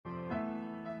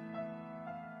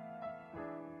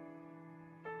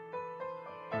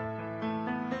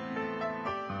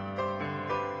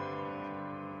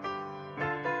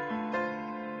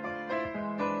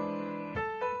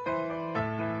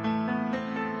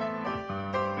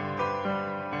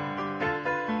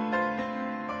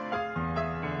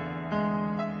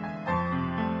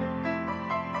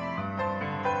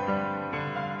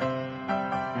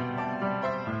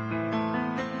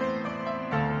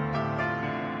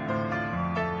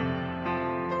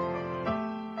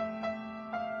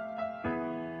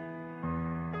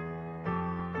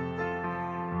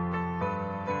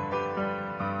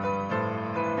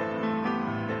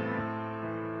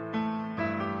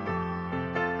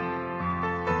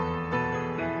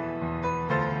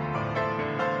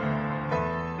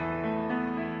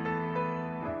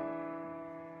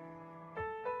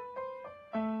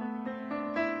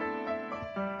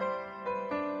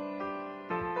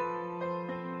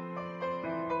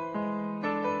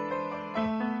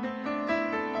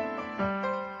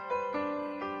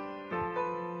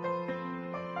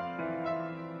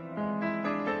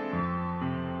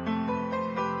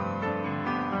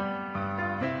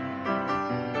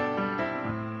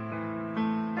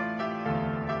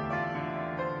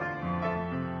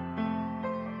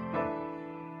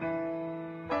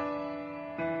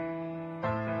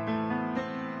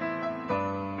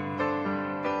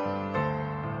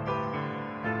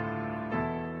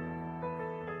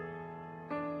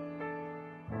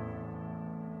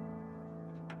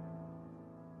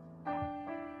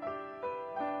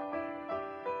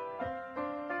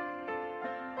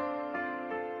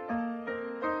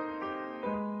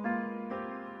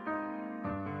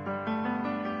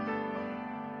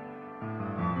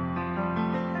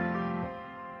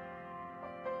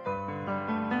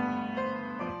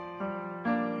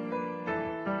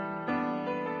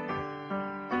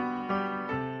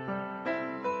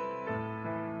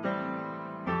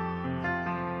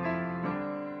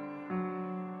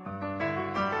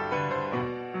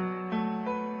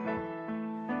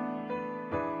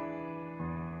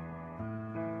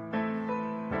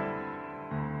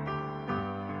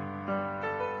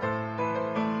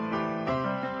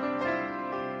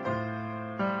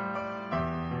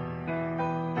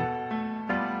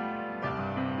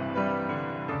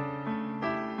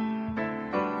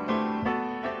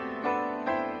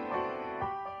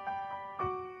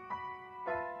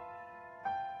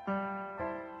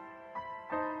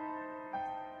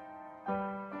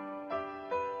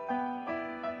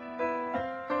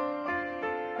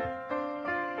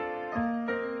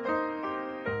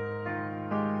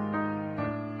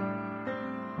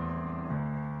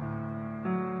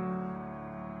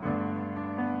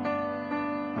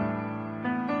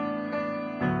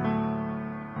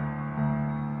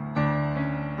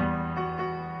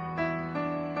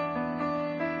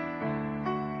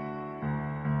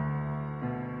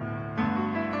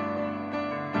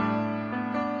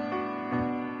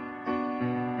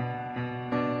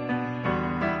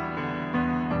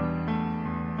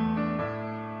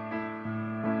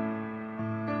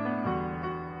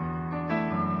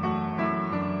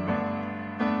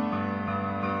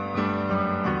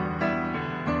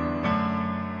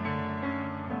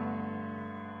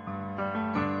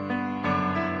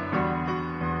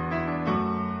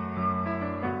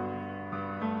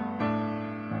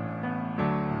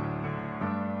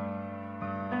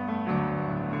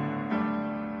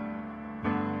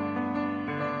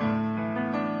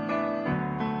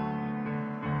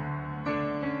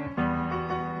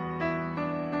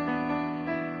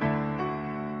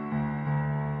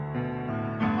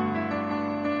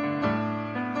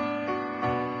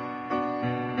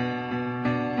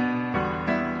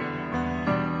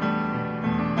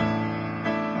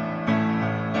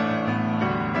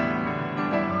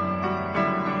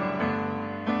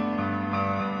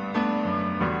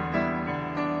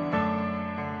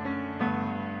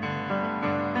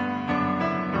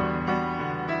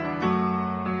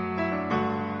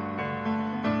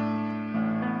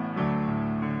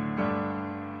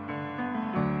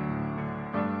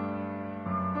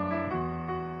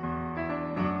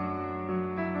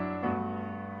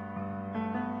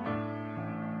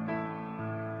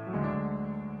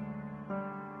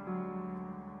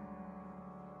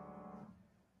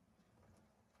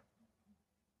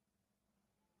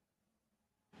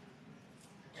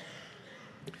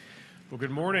Well, good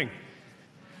morning.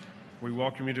 We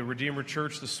welcome you to Redeemer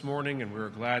Church this morning, and we're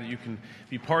glad that you can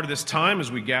be part of this time as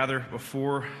we gather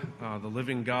before the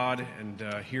living God and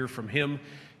hear from Him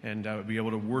and be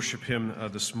able to worship Him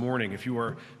this morning. If you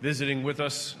are visiting with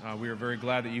us, we are very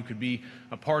glad that you could be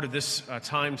a part of this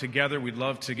time together. We'd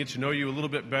love to get to know you a little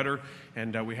bit better,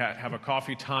 and we have a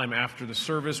coffee time after the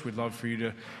service. We'd love for you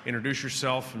to introduce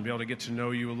yourself and be able to get to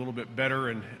know you a little bit better.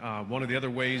 And one of the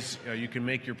other ways you can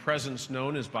make your presence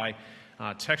known is by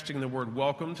texting the word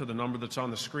welcome to the number that's on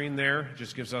the screen there. It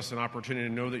just gives us an opportunity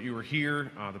to know that you are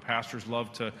here. The pastors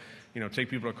love to,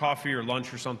 take people to coffee or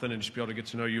lunch or something and just be able to get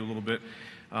to know you a little bit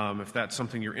if that's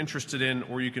something you're interested in.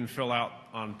 Or you can fill out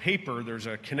on paper. There's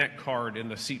a Connect card in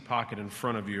the seat pocket in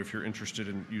front of you if you're interested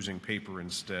in using paper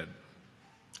instead.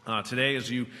 Today, as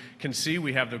you can see,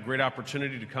 we have the great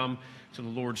opportunity to come to the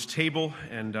Lord's table,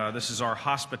 and this is our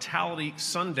Hospitality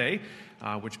Sunday,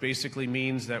 which basically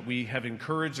means that we have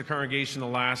encouraged the congregation the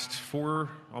last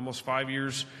almost 5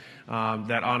 years,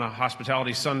 that on a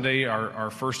Hospitality Sunday, our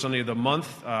first Sunday of the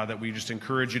month, that we just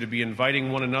encourage you to be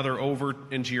inviting one another over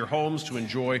into your homes to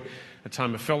enjoy a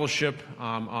time of fellowship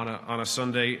on a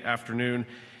Sunday afternoon.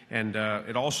 And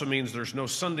it also means there's no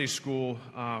Sunday school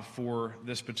for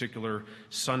this particular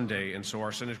Sunday. And so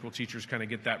our Sunday school teachers kind of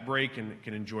get that break and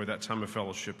can enjoy that time of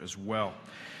fellowship as well.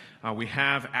 We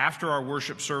have, after our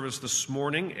worship service this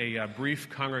morning, a brief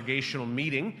congregational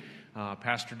meeting.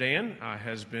 Pastor Dan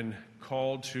has been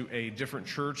called to a different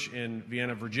church in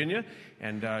Vienna, Virginia.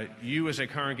 And you as a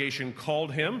congregation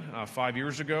called him 5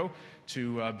 years ago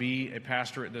to be a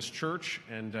pastor at this church,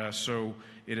 and so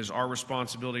it is our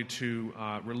responsibility to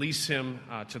release him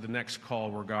to the next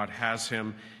call where God has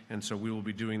him, and so we will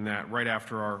be doing that right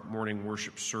after our morning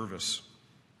worship service.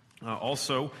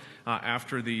 Also,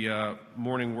 after the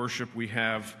morning worship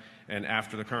and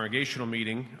after the congregational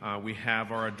meeting, we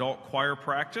have our adult choir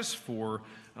practice for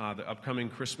the upcoming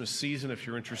Christmas season. If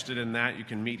you're interested in that, you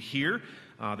can meet here.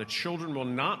 The children will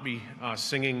not be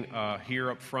singing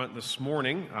here up front this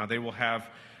morning. They will have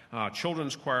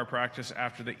children's choir practice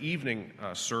after the evening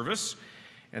service.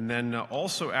 And then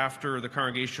also after the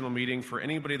congregational meeting, for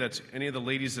any of the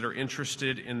ladies that are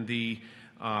interested in the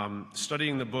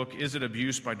studying the book, Is It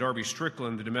Abuse by Darby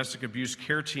Strickland, the domestic abuse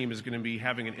care team is going to be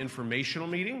having an informational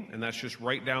meeting, and that's just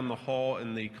right down the hall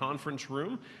in the conference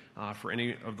room for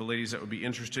any of the ladies that would be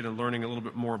interested in learning a little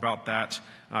bit more about that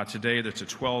today. That's a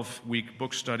 12-week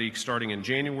book study starting in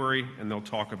January, and they'll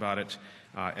talk about it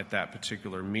at that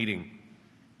particular meeting.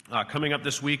 Coming up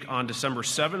this week on December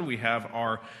 7, we have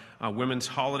our Women's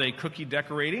Holiday Cookie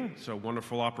Decorating, so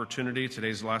wonderful opportunity.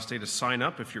 Today's the last day to sign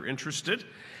up if you're interested.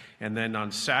 And then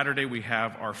on Saturday, we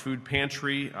have our food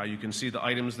pantry. You can see the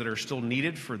items that are still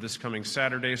needed for this coming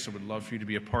Saturday, so we'd love for you to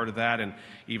be a part of that and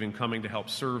even coming to help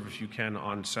serve if you can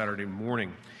on Saturday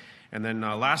morning. And then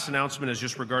last announcement is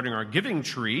just regarding our giving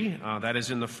tree. That is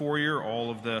in the foyer.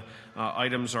 All of the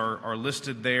items are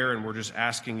listed there, and we're just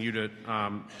asking you to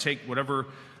take whatever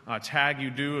tag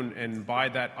you do and buy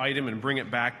that item and bring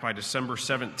it back by December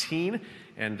 17.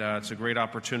 And it's a great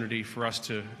opportunity for us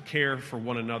to care for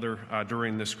one another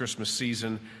during this Christmas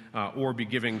season or be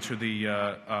giving to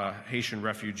the Haitian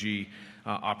refugee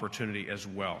opportunity as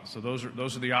well. So those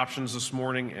are the options this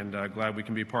morning, and glad we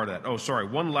can be a part of that. Oh, sorry,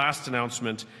 one last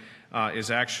announcement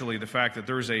is actually the fact that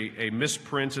there's a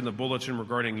misprint in the bulletin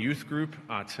regarding youth group.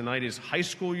 Tonight is high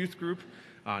school youth group.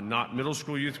 Not middle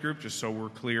school youth group, just so we're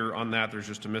clear on that. There's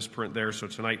just a misprint there. So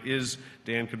tonight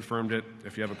Dan confirmed it.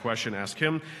 If you have a question, ask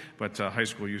him. But high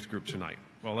school youth group tonight.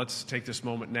 Well, let's take this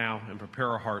moment now and prepare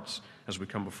our hearts as we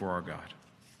come before our God.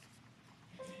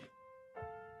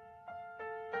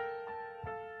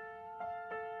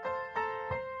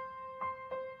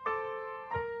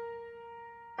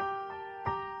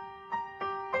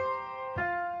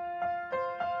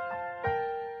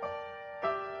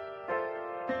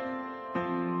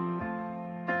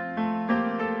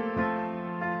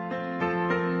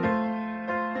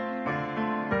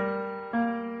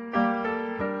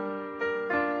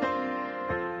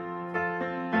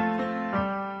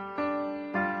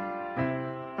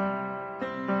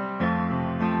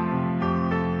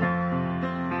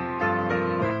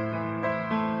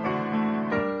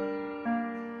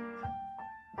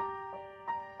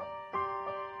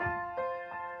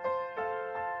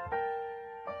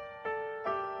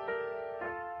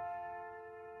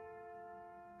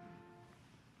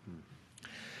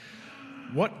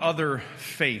 What other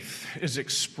faith is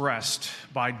expressed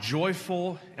by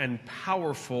joyful and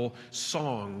powerful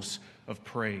songs of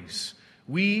praise?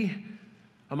 We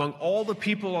among all the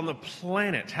people on the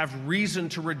planet have reason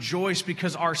to rejoice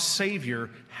because our Savior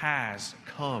has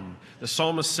come. The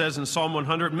psalmist says in Psalm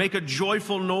 100, "Make a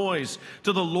joyful noise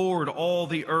to the Lord, all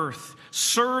the earth.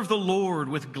 Serve the Lord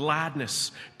with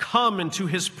gladness. Come into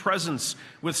his presence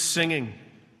with singing."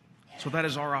 So that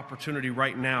is our opportunity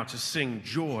right now to sing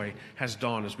 "Joy Has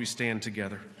Dawned" as we stand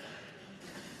together.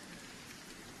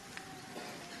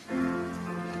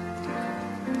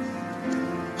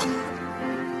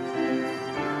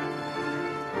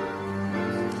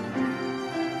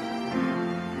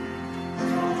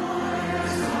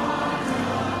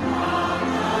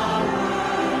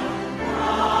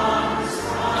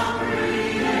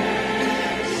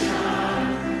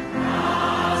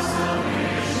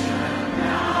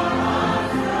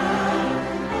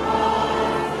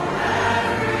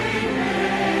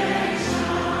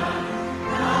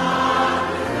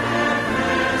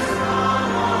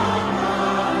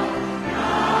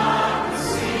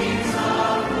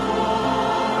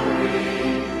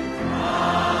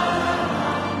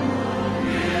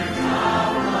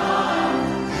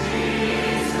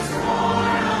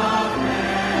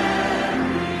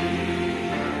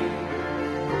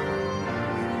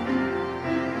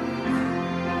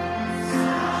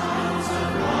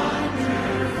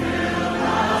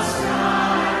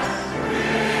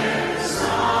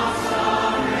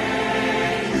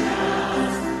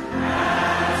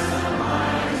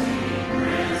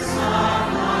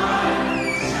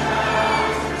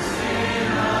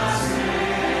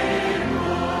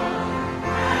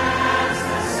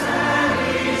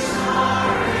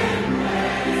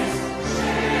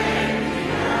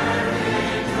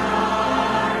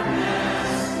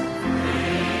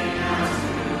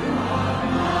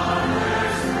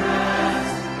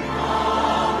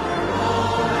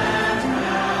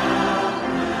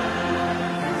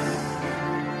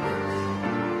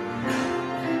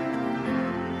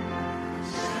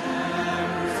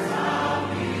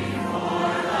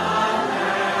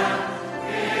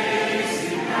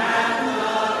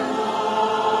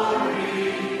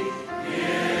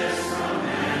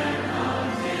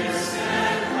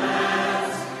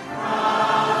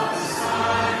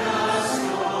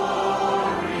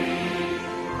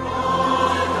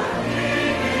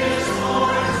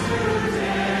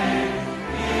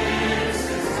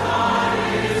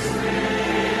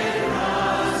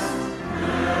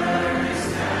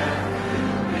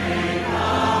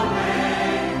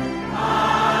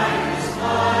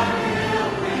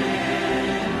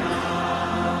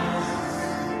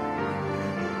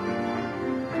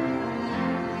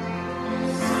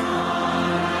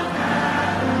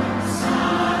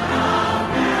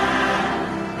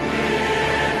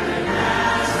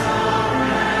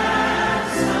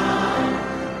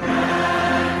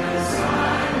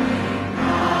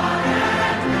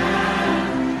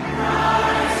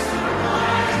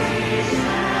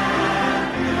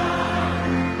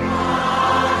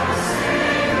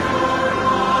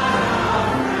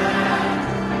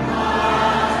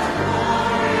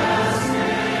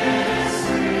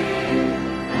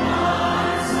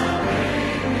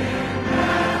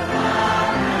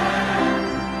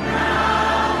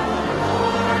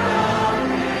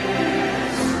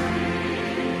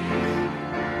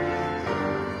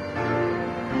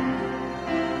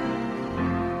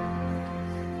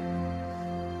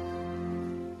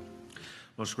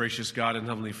 Most gracious God and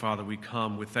Heavenly Father, we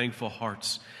come with thankful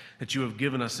hearts that you have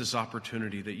given us this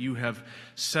opportunity, that you have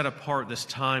set apart this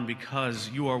time because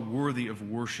you are worthy of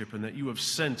worship, and that you have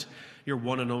sent your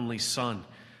one and only Son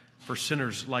for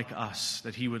sinners like us,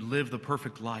 that he would live the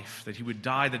perfect life, that he would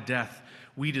die the death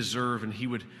we deserve, and he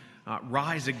would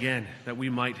rise again, that we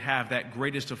might have that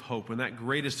greatest of hope and that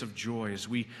greatest of joy as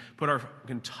we put our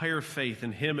entire faith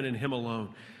in him and in him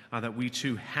alone, that we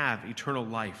too have eternal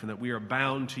life and that we are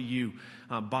bound to you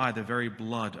by the very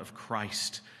blood of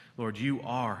Christ. Lord, you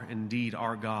are indeed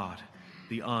our God,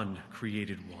 the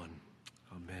uncreated one.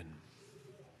 Amen.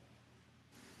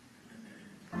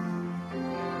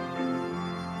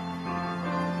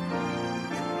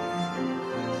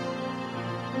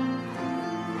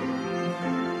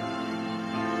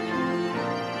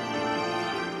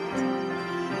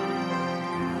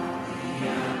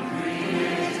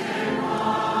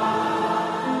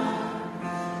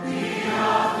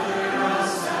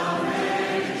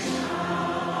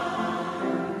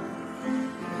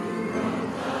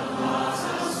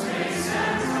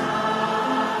 Time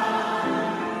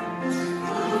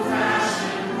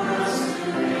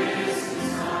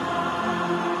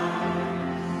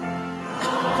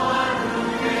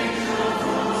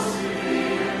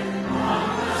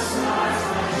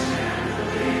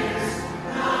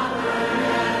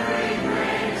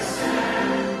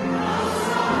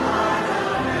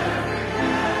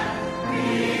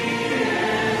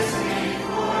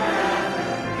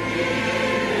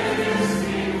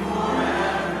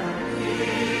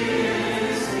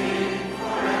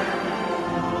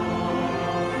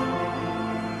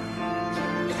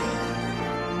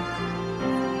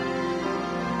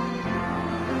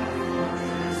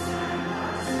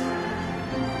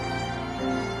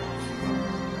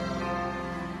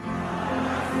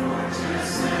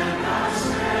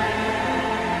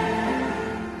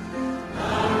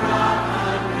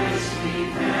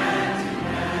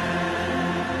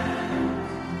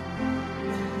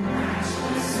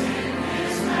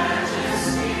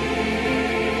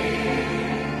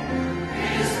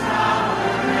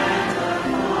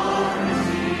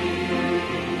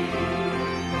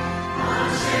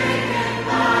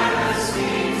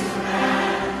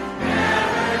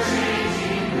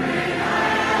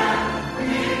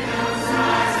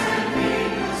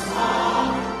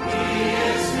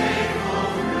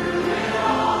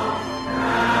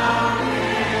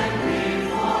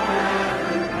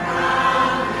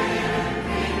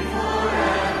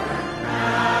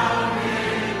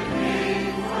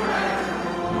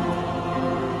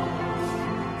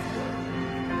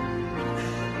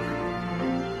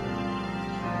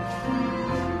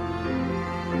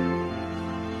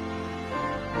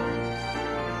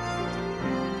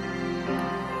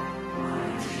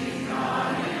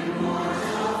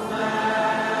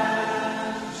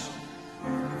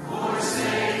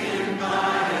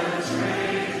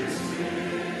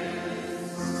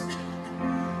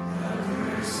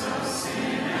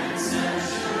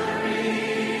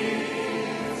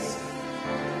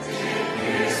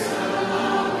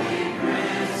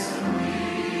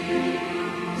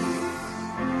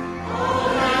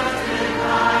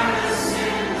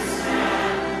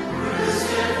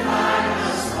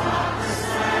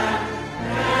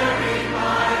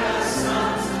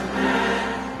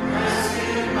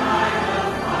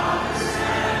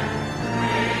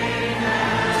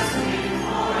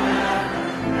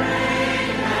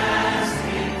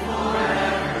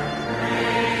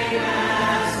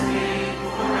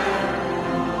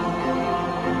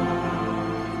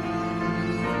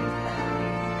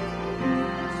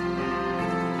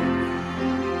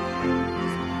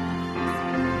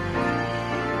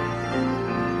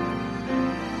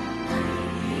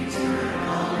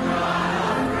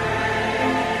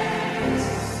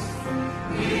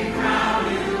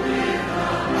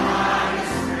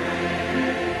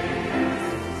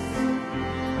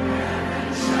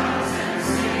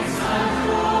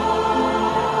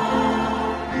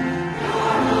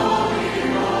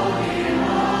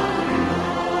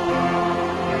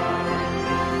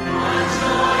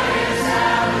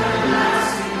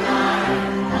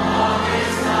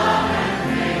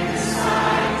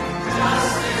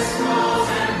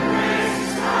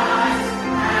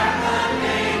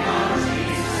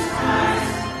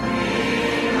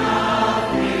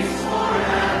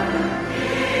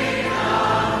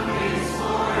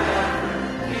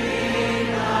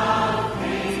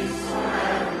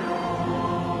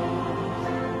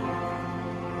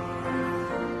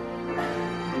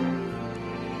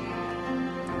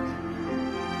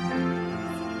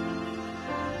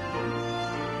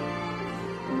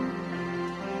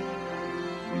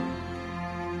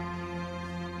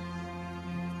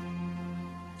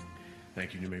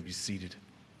Thank you. You may be seated.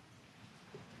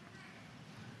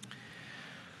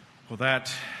 Well,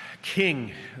 that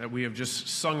king that we have just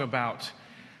sung about,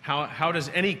 how does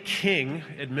any king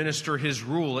administer his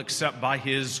rule except by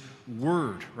his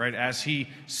word, right? As he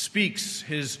speaks,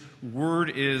 his word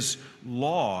is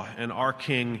law, and our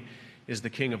king is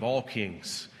the king of all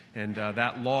kings. And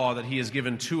that law that he has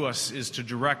given to us is to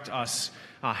direct us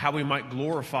how we might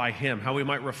glorify him, how we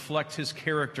might reflect his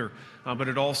character, but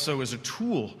it also is a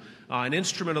tool, an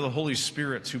instrument of the Holy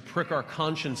Spirit to prick our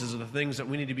consciences of the things that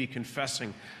we need to be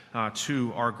confessing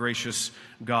to our gracious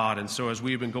God. And so as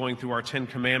we've been going through our 10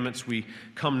 Commandments, we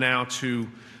come now to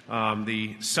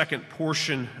the second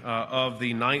portion of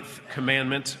the 9th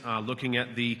commandment, looking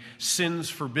at the sins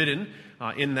forbidden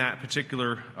in that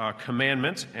particular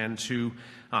commandment, and to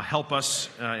help us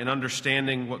in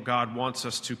understanding what God wants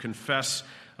us to confess.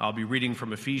 I'll be reading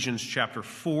from Ephesians chapter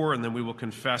 4, and then we will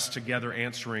confess together,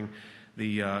 answering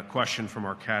the question from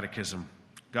our catechism.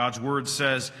 God's word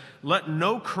says, "Let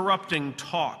no corrupting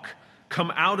talk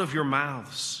come out of your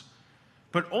mouths,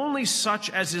 but only such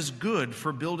as is good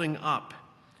for building up,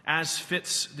 as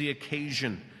fits the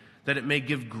occasion, that it may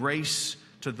give grace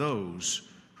to those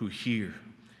who hear."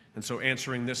 And so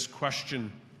answering this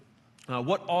question,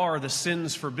 what are the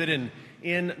sins forbidden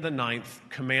in the 9th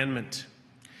commandment?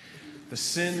 The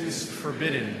sins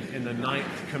forbidden in the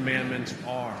 9th commandment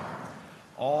are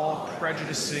all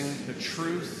prejudicing the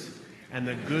truth and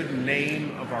the good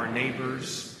name of our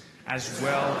neighbors as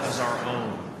well as our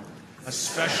own,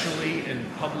 especially in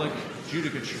public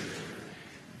judicature,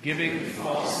 giving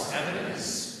false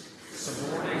evidence,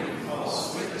 suborning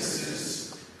false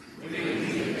witnesses,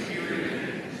 wittingly appearing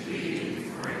and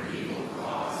pleading for an evil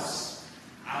cause,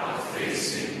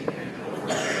 outfacing and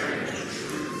overbearing the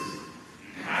truth,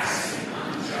 passing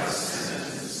unjust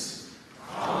sentence,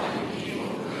 calling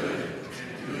evil good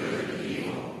and good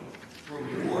evil,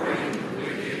 rewarding the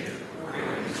wicked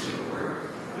according to the work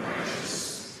of the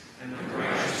righteous, and the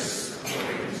righteous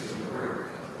according to the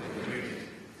work of the wicked.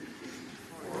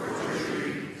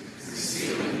 Forgery,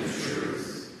 concealing the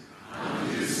truth,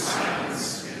 undue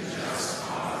silence in just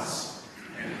cause,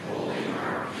 and holding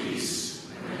our peace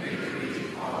when iniquity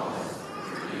calleth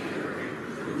for either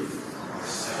reproof from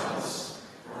ourselves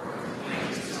or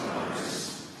complaint to others,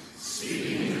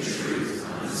 speaking the truth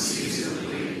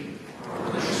unseasonably or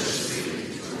maliciously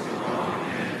to a wrong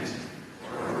end,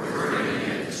 or reverting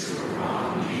it to a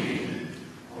wrong meaning,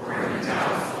 or in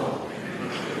doubtful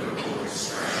and equivocal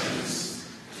expressions,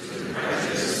 to the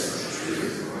prejudice of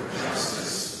truth or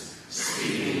justice,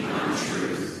 speaking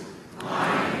untruth,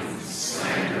 lying,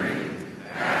 slandering,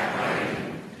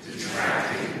 backbiting,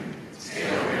 detracting,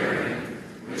 tale-bearing,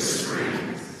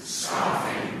 whispering,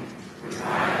 scoffing,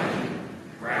 reviling,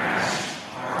 rash,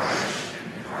 harsh,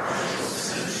 and partial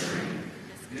censuring,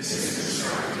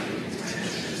 misconstructing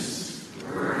intentions,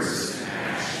 words and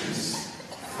actions,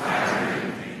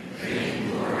 flattering,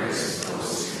 vainglorious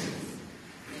boasting,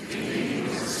 thinking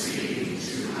or speaking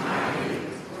too highly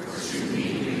or too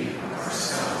meanly of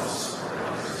ourselves or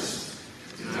others,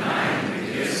 denying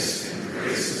the gifts and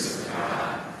graces of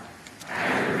God,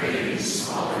 aggravating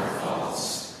smaller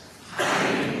faults,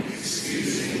 hiding,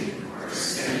 excusing, or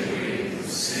extenuating of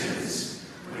sins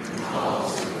when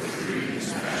called to a free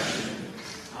confession,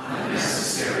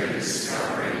 unnecessary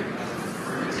discovering of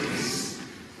infirmities,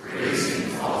 raising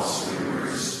false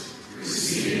rumors,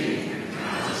 receiving and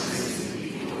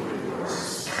counterfeiting evil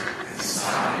reports, and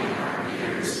stopping our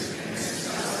ears against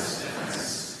God's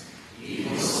defense,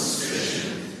 evil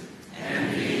suspicion,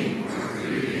 envying or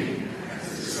greeting at the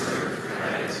deserved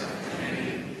credit of any,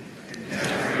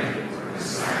 endeavoring or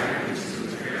desiring to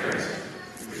inherit,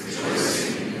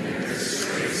 rejoicing in their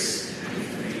disgrace and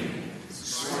infamy,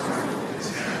 scornful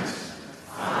contempt,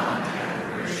 fond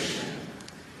admiration,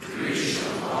 breach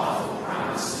of lawful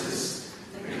promises,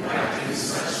 neglecting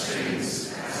such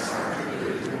things as are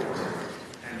good reward,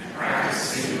 and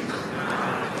practicing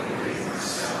not avoiding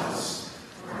ourselves,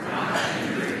 or not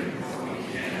hindering what we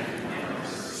can in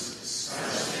others,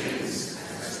 such things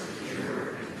as are pure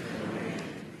and clean.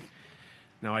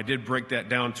 Now, I did break that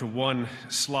down to one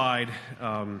slide,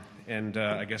 and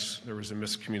I guess there was a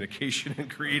miscommunication in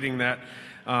creating that.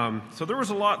 So there was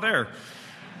a lot there.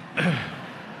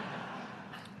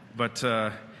 But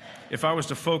if I was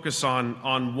to focus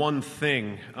on one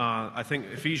thing, I think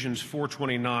Ephesians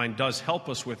 4:29 does help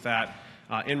us with that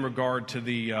in regard to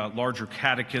the larger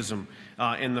catechism,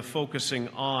 in the focusing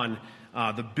on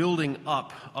the building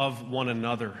up of one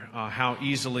another, how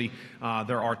easily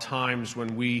there are times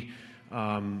when we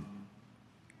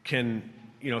can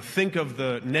think of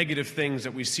the negative things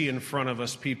that we see in front of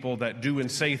us, people that do and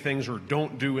say things or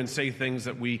don't do and say things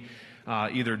that we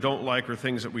either don't like or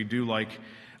things that we do like.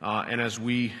 And as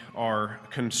we are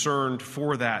concerned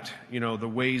for that, the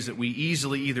ways that we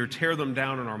easily either tear them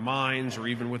down in our minds or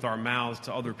even with our mouths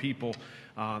to other people,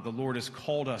 the Lord has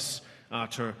called us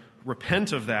to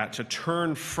repent of that, to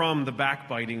turn from the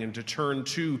backbiting and to turn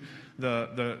to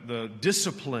the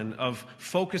discipline of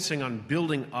focusing on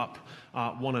building up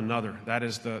one another. That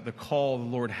is the call the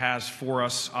Lord has for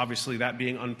us, obviously that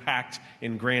being unpacked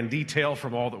in grand detail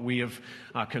from all that we have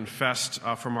confessed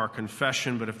from our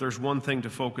confession. But if there's one thing to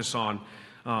focus on,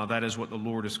 that is what the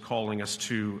Lord is calling us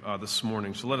to this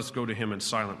morning. So let us go to Him in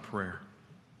silent prayer.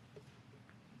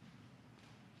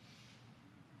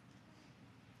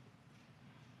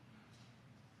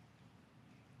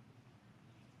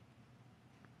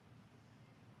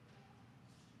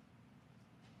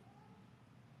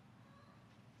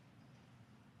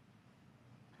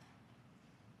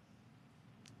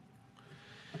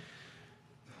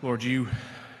 Lord, you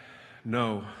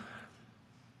know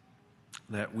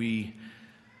that we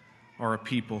are a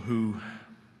people who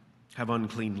have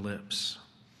unclean lips.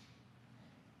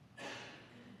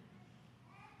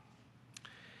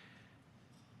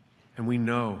 And we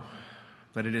know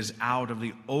that it is out of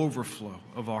the overflow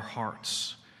of our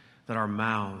hearts that our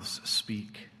mouths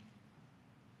speak.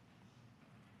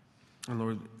 And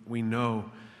Lord, we know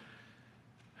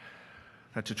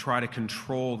that to try to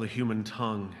control the human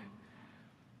tongue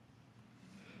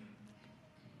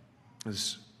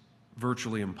is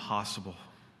virtually impossible.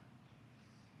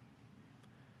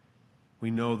 We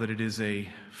know that it is a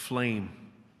flame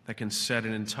that can set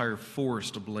an entire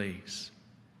forest ablaze.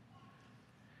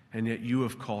 And yet you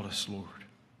have called us, Lord,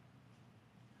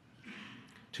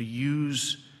 to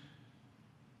use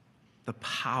the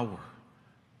power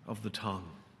of the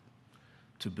tongue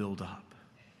to build up.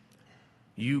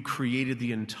 You created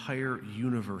the entire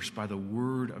universe by the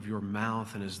word of your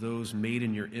mouth, and as those made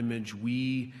in your image,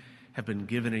 we have been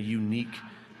given a unique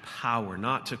power,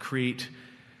 not to create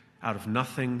out of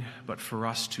nothing, but for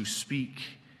us to speak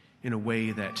in a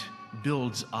way that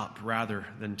builds up rather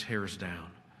than tears down.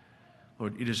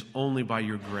 Lord, it is only by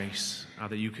your grace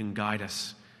that you can guide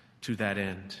us to that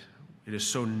end. It is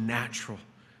so natural,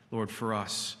 Lord, for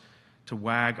us to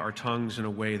wag our tongues in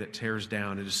a way that tears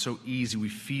down. It is so easy. We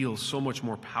feel so much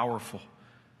more powerful.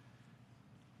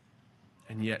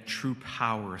 And yet true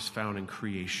power is found in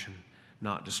creation,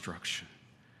 not destruction.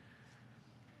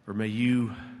 Or may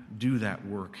you do that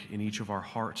work in each of our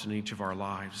hearts and each of our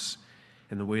lives,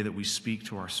 in the way that we speak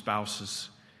to our spouses,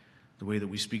 the way that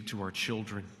we speak to our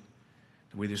children,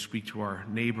 the way that we speak to our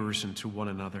neighbors and to one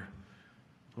another.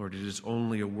 Lord, it is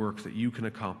only a work that you can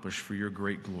accomplish for your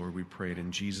great glory. We pray it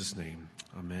in Jesus' name.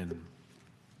 Amen.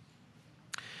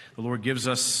 The Lord gives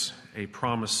us a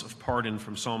promise of pardon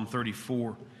from Psalm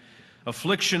 34.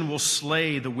 Affliction will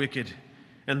slay the wicked,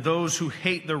 and those who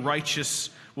hate the righteous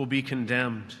will be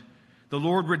condemned. The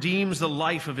Lord redeems the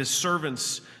life of his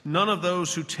servants. None of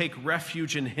those who take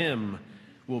refuge in him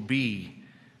will be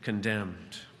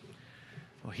condemned.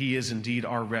 Well, he is indeed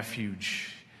our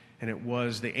refuge. And it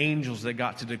was the angels that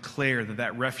got to declare that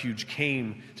that refuge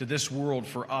came to this world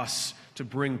for us to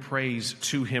bring praise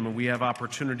to him. And we have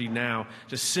opportunity now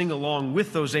to sing along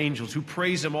with those angels who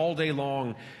praise him all day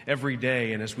long, every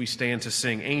day. And as we stand to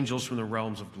sing, Angels from the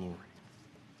Realms of Glory.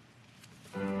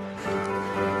 Amen.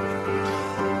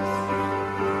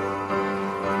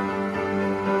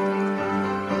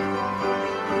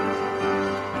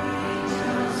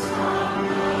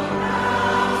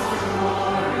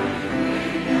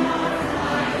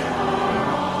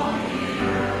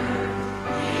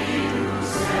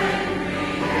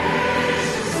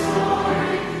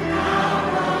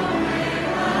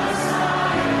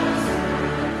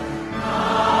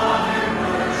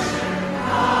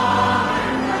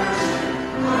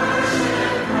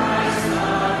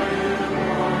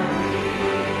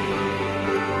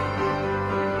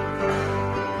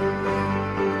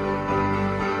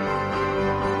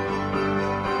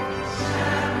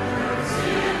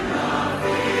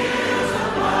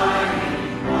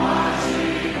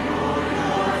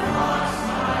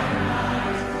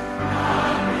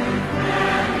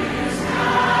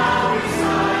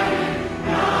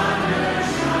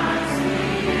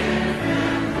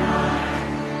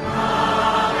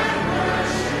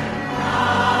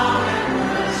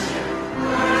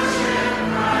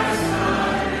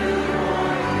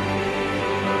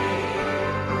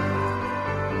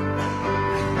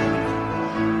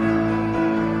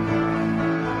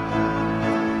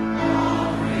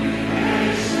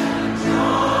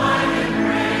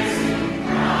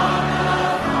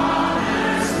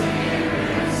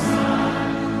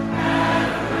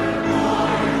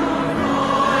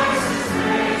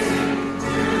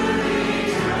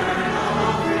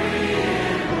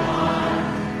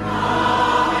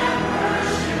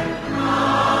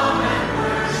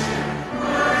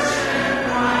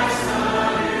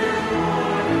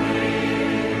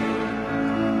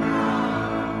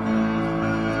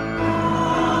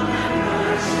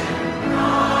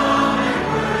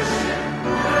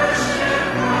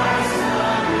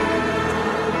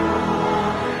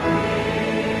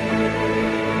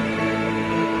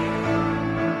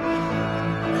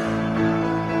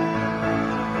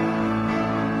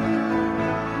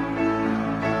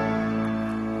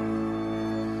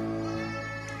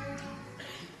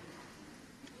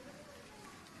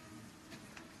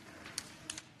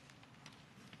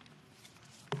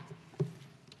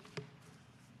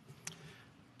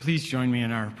 Please join me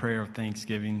in our prayer of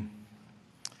thanksgiving.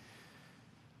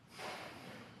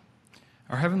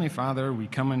 Our Heavenly Father, we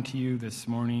come unto you this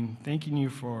morning, thanking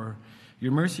you for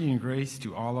your mercy and grace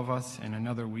to all of us and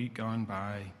another week gone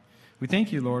by. We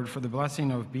thank you, Lord, for the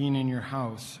blessing of being in your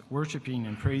house, worshiping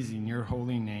and praising your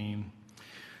holy name.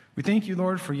 We thank you,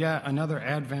 Lord, for yet another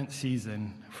Advent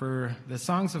season, for the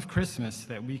songs of Christmas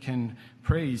that we can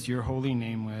praise your holy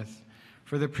name with,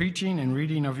 for the preaching and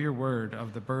reading of your word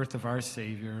of the birth of our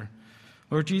Savior.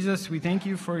 Lord Jesus, we thank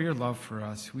you for your love for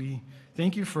us. We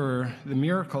thank you for the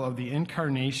miracle of the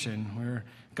incarnation, where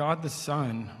God the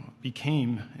Son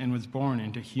became and was born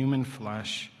into human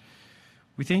flesh.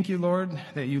 We thank you, Lord,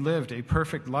 that you lived a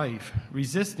perfect life,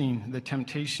 resisting the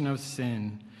temptation of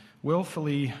sin,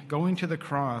 willfully going to the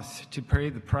cross to pay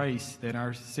the price that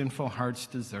our sinful hearts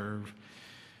deserve.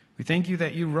 We thank you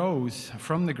that you rose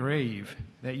from the grave,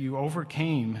 that you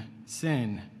overcame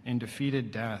sin and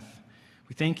defeated death.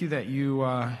 We thank you that you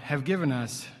have given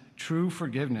us true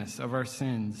forgiveness of our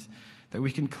sins, that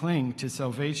we can cling to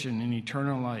salvation and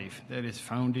eternal life that is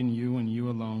found in you and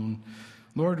you alone.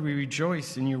 Lord, we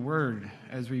rejoice in your word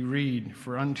as we read,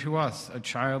 "For unto us a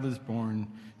child is born,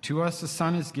 to us a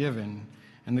son is given,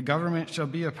 and the government shall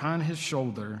be upon his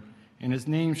shoulder, and his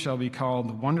name shall be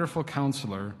called Wonderful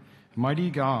Counselor, Mighty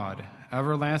God,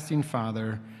 Everlasting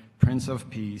Father, Prince of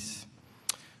Peace."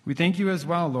 We thank you as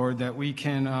well, Lord, that we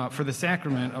can, for the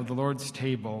sacrament of the Lord's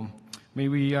table, may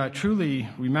we truly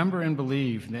remember and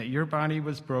believe that your body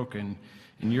was broken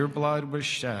and your blood was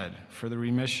shed for the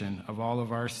remission of all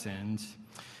of our sins.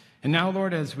 And now,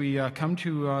 Lord, as we come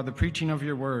to the preaching of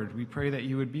your word, we pray that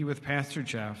you would be with Pastor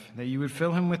Jeff, that you would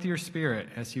fill him with your spirit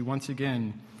as he once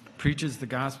again preaches the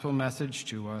gospel message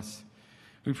to us.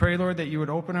 We pray, Lord, that you would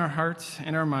open our hearts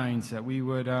and our minds, that we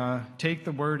would take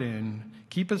the word in,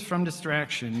 keep us from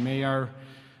distraction. May our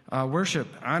worship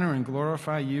honor and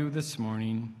glorify you this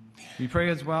morning. We pray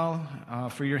as well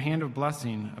for your hand of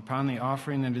blessing upon the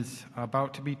offering that is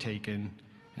about to be taken.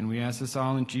 And we ask this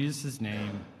all in Jesus'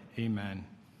 name. Amen.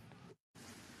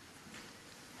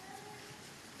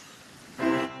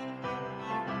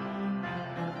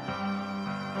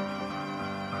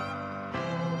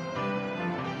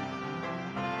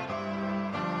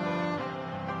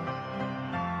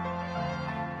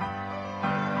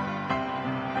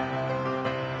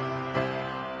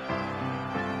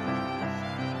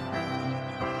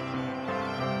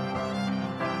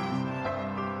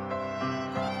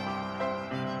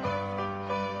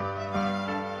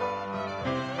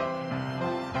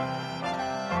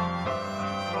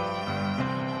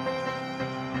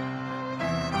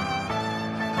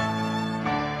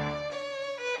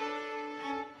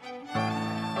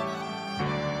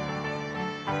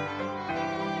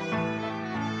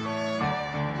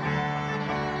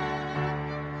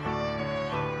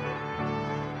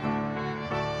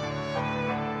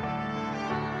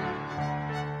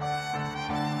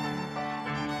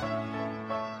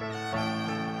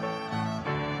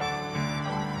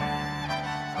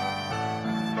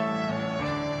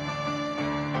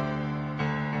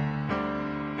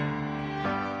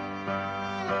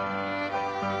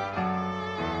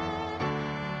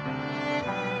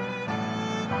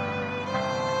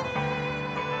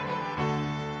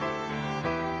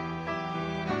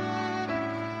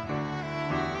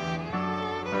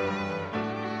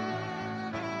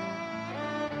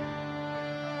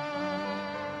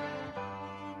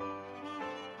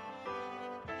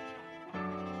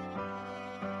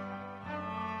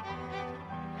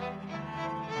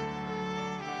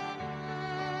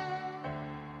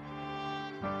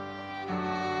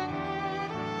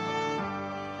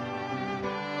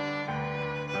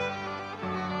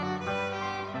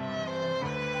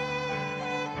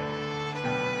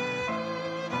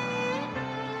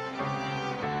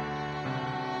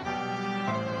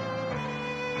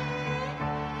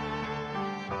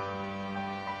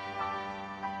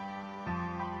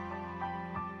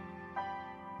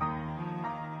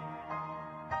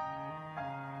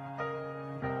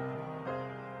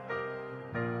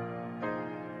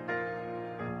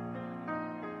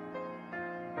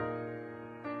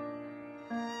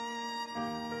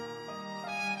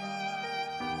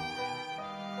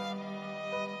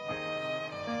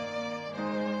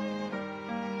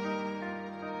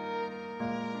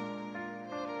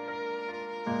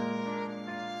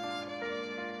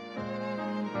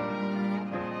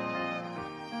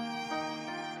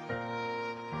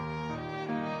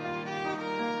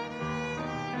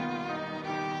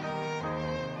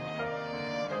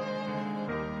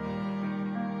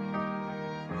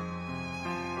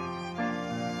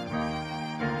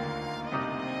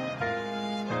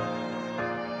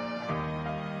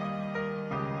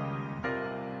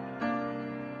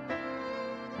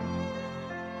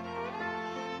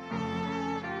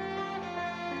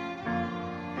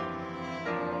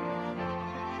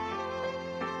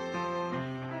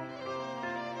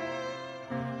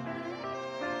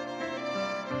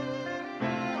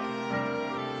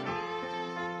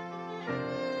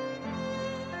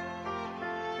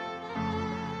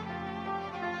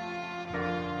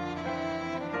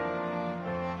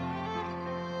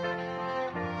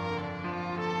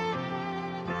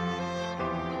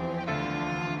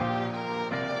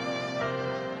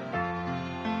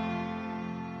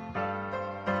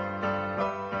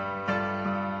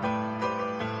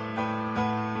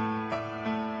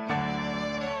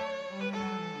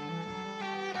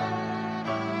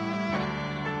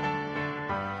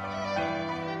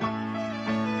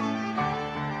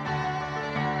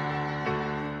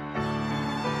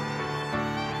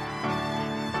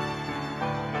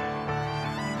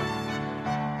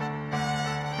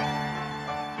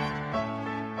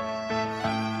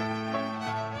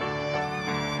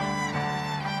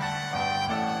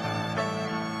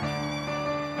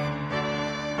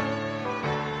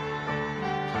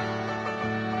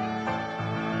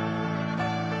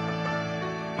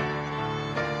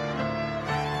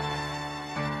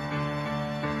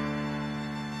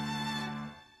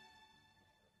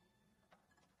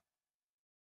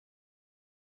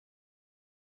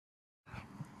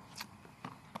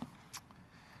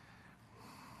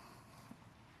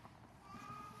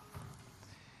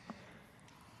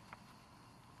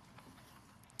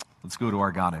 Let's go to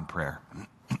our God in prayer.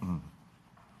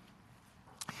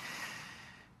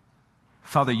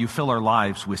 Father, you fill our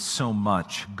lives with so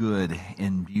much good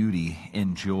and beauty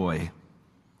and joy.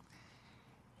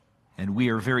 And we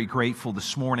are very grateful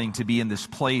this morning to be in this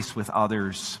place with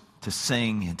others, to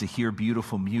sing and to hear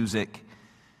beautiful music,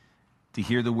 to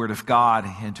hear the Word of God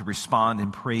and to respond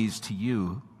in praise to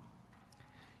you.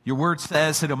 Your Word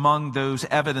says that among those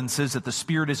evidences that the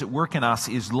Spirit is at work in us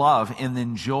is love and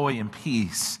then joy and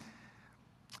peace.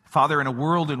 Father, in a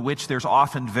world in which there's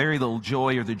often very little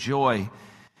joy, or the joy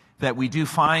that we do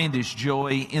find is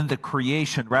joy in the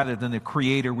creation rather than the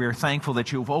Creator, we are thankful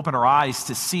that you have opened our eyes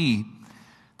to see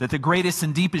that the greatest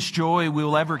and deepest joy we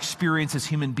will ever experience as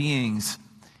human beings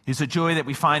is a joy that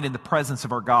we find in the presence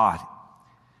of our God.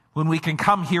 When we can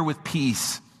come here with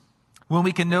peace, when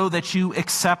we can know that you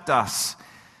accept us,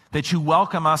 that you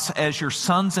welcome us as your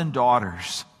sons and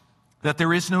daughters, that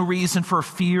there is no reason for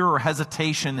fear or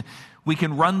hesitation. We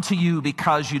can run to you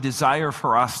because you desire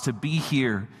for us to be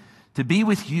here, to be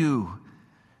with you,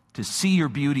 to see your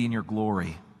beauty and your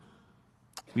glory.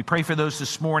 We pray for those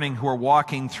this morning who are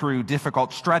walking through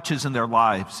difficult stretches in their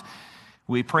lives.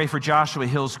 We pray for Joshua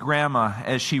Hill's grandma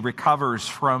as she recovers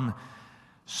from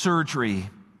surgery.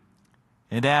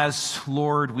 And as,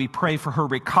 Lord, we pray for her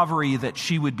recovery, that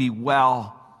she would be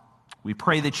well. We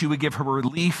pray that you would give her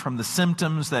relief from the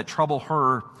symptoms that trouble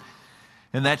her,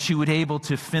 and that she would be able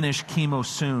to finish chemo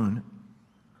soon.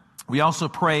 We also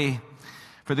pray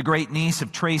for the great niece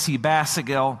of Tracy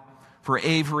Bassigill, for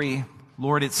Avery.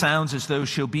 Lord, it sounds as though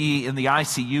she'll be in the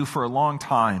ICU for a long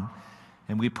time.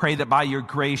 And we pray that by your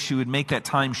grace, you would make that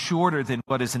time shorter than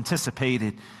what is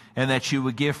anticipated, and that you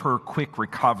would give her quick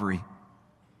recovery.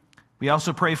 We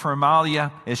also pray for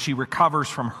Amalia as she recovers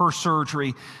from her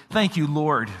surgery. Thank you,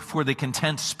 Lord, for the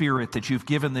content spirit that you've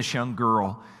given this young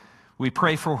girl. We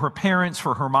pray for her parents,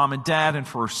 for her mom and dad, and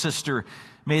for her sister.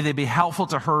 May they be helpful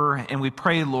to her. And we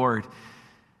pray, Lord,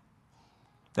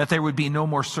 that there would be no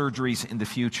more surgeries in the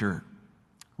future.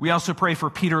 We also pray for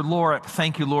Peter Lorep.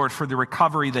 Thank you, Lord, for the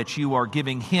recovery that you are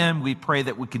giving him. We pray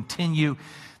that we continue,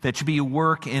 that you be a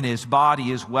work in his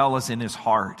body as well as in his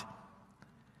heart.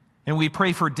 And we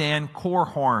pray for Dan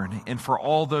Corhorn and for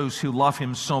all those who love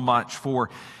him so much, for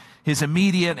his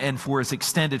immediate and for his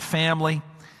extended family.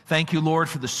 Thank you, Lord,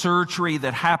 for the surgery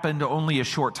that happened only a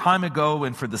short time ago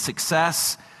and for the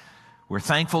success. We're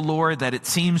thankful, Lord, that it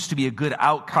seems to be a good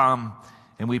outcome.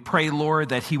 And we pray, Lord,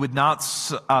 that he would not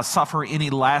suffer any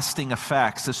lasting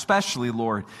effects, especially,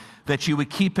 Lord, that you would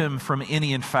keep him from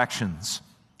any infections.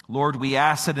 Lord, we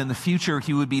ask that in the future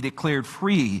he would be declared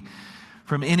free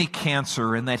from any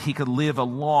cancer, and that he could live a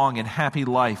long and happy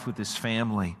life with his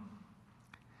family.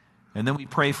 And then we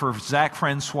pray for Zach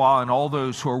Francois and all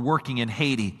those who are working in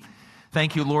Haiti.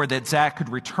 Thank you, Lord, that Zach could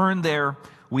return there.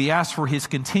 We ask for his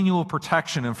continual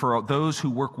protection and for those who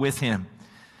work with him,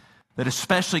 that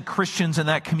especially Christians in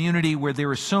that community where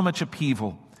there is so much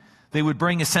upheaval, they would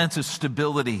bring a sense of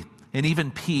stability and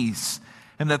even peace,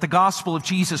 and that the gospel of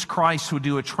Jesus Christ would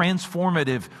do a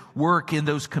transformative work in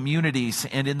those communities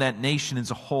and in that nation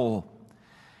as a whole.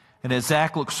 And as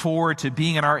Zach looks forward to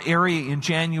being in our area in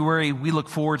January, we look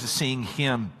forward to seeing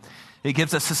him. It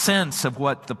gives us a sense of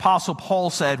what the Apostle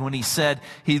Paul said when he said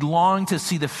he longed to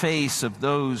see the face of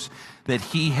those that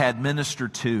he had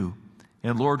ministered to.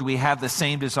 And Lord, we have the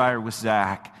same desire with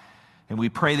Zach. And we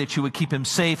pray that you would keep him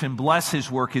safe and bless his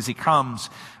work as he comes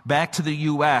back to the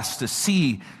U.S. to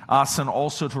see us and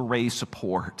also to raise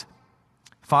support.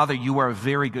 Father, you are a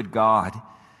very good God.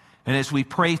 And as we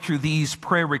pray through these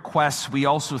prayer requests, we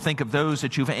also think of those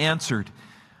that you've answered.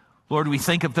 Lord, we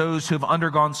think of those who have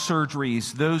undergone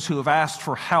surgeries, those who have asked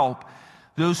for help,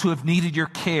 those who have needed your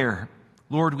care.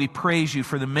 Lord, we praise you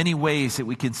for the many ways that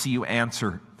we can see you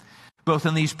answer, both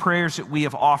in these prayers that we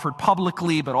have offered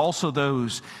publicly, but also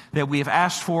those that we have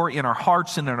asked for in our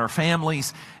hearts and in our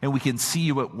families, and we can see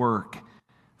you at work.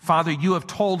 Father, you have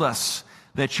told us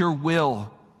that your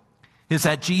will is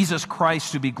that Jesus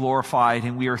Christ to be glorified,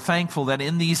 and we are thankful that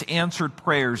in these answered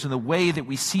prayers, in the way that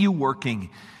we see you working,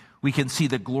 we can see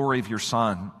the glory of your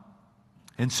Son.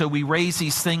 And so we raise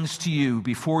these things to you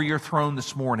before your throne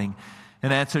this morning,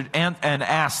 and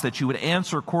ask that you would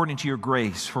answer according to your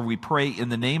grace, for we pray in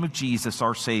the name of Jesus,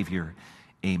 our Savior.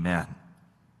 Amen.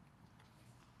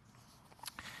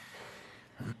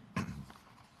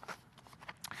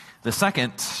 The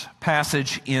second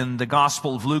passage in the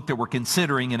Gospel of Luke that we're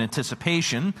considering in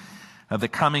anticipation of the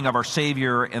coming of our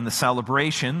Savior and the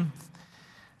celebration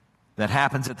that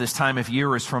happens at this time of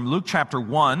year is from Luke chapter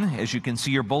 1. As you can see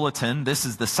your bulletin, this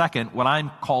is the second, what I'm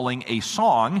calling a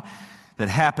song that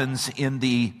happens in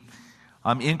the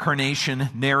incarnation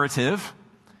narrative.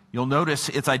 You'll notice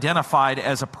it's identified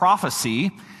as a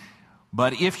prophecy,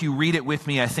 but if you read it with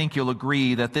me, I think you'll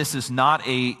agree that this is not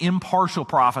an impartial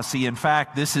prophecy. In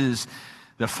fact, this is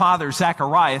the father,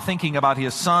 Zechariah, thinking about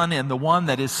his son and the one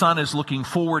that his son is looking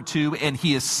forward to, and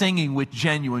he is singing with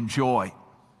genuine joy.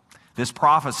 This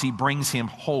prophecy brings him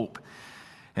hope.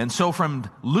 And so from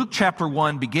Luke chapter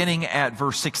 1, beginning at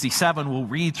verse 67, we'll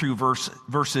read through the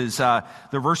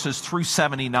verses through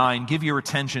 79. Give your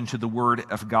attention to the word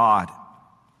of God.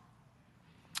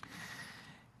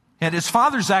 And his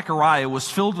father Zechariah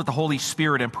was filled with the Holy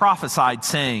Spirit and prophesied,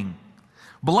 saying,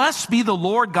 "Blessed be the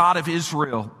Lord God of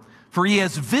Israel, for he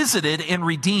has visited and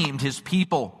redeemed his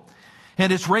people,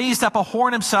 and has raised up a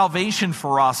horn of salvation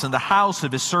for us in the house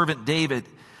of his servant David,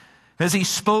 as he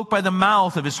spoke by the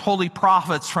mouth of his holy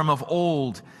prophets from of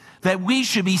old, that we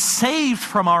should be saved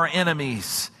from our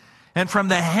enemies and from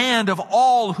the hand of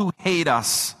all who hate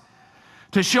us,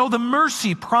 to show the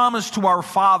mercy promised to our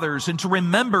fathers and to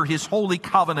remember his holy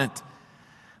covenant,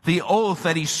 the oath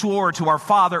that he swore to our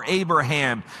father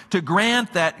Abraham, to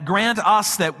grant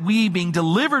us that we, being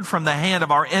delivered from the hand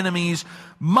of our enemies,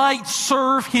 might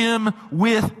serve him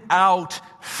without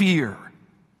fear,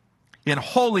 in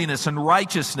holiness and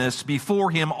righteousness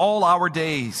before him all our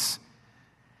days.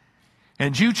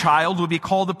 And you, child, will be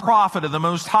called the prophet of the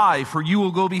Most High, for you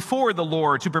will go before the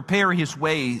Lord to prepare his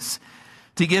ways,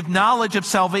 to give knowledge of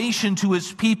salvation to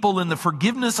his people and the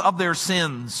forgiveness of their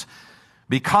sins,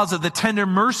 because of the tender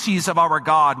mercies of our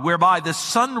God, whereby the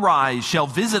sunrise shall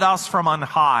visit us from on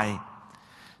high,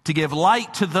 to give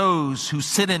light to those who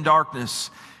sit in darkness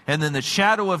and in the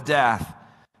shadow of death,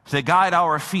 to guide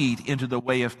our feet into the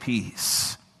way of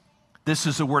peace." This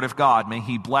is the word of God. May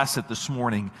he bless it this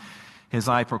morning as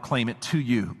I proclaim it to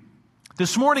you.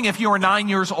 This morning, if you are 9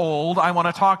 years old, I want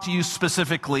to talk to you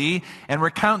specifically and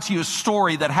recount to you a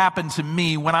story that happened to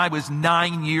me when I was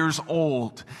 9 years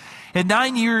old. At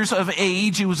 9 years of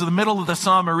age, it was in the middle of the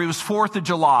summer, it was 4th of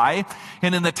July,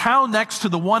 and in the town next to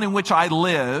the one in which I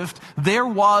lived, there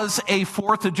was a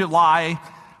 4th of July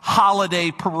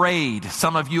holiday parade.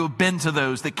 Some of you have been to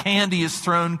those. The candy is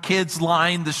thrown, kids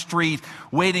line the street,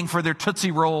 waiting for their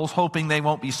Tootsie Rolls, hoping they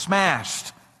won't be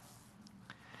smashed.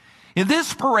 In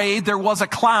this parade, there was a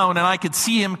clown, and I could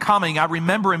see him coming. I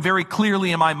remember him very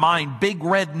clearly in my mind. Big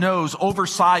red nose,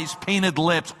 oversized painted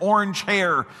lips, orange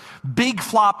hair, big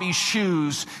floppy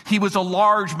shoes. He was a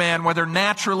large man, whether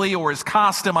naturally or his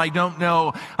costume, I don't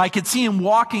know. I could see him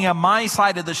walking on my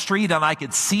side of the street, and I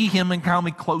could see him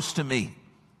coming close to me.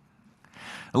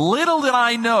 Little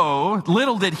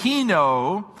did he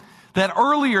know, that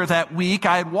earlier that week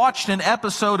I had watched an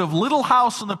episode of Little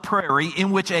House on the Prairie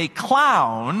in which a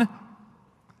clown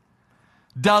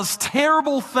does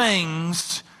terrible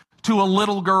things to a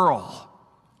little girl.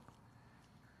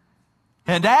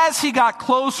 And as he got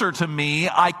closer to me,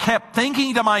 I kept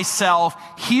thinking to myself,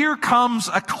 here comes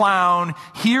a clown,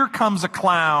 here comes a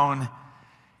clown.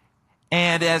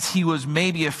 And as he was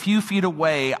maybe a few feet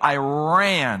away, I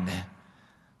ran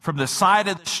from the side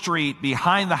of the street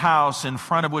behind the house in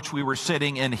front of which we were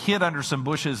sitting and hid under some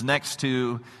bushes next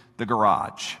to the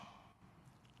garage.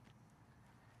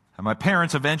 And my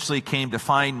parents eventually came to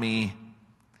find me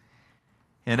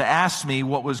and asked me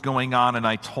what was going on, and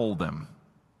I told them.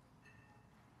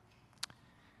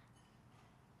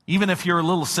 Even if you're a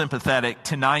little sympathetic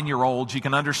to 9-year-olds, you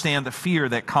can understand the fear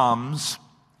that comes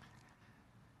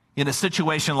in a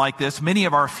situation like this. Many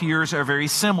of our fears are very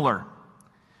similar.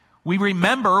 We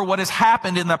remember what has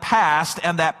happened in the past,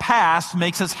 and that past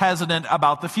makes us hesitant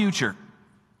about the future.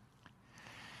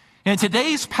 In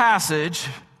today's passage,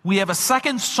 we have a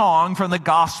second song from the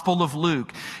Gospel of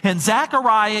Luke. And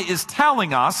Zechariah is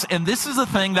telling us, and this is the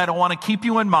thing that I want to keep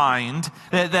you in mind,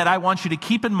 that I want you to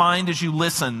keep in mind as you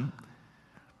listen.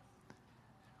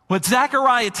 What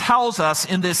Zechariah tells us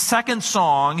in this second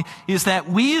song is that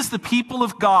we as the people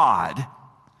of God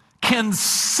can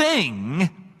sing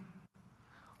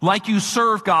like you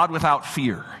serve God without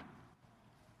fear.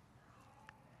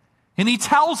 And he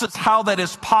tells us how that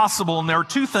is possible. And there are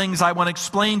two things I want to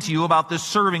explain to you about this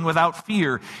serving without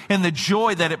fear and the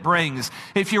joy that it brings.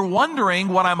 If you're wondering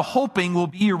what I'm hoping will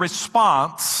be your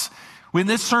response when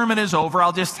this sermon is over,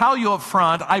 I'll just tell you up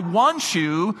front, I want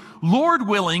you, Lord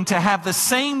willing, to have the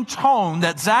same tone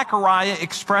that Zechariah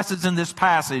expresses in this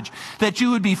passage, that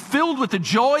you would be filled with the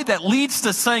joy that leads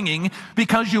to singing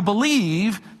because you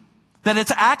believe that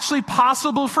it's actually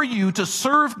possible for you to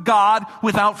serve God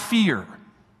without fear.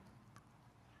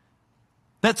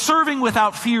 That serving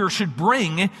without fear should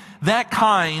bring that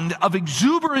kind of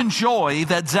exuberant joy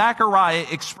that Zechariah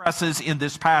expresses in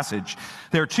this passage.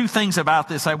 There are two things about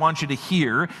this I want you to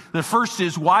hear. The first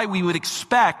is why we would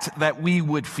expect that we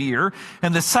would fear.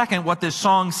 And the second, what this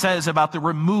song says about the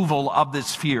removal of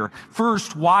this fear.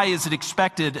 First, why is it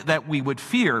expected that we would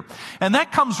fear? And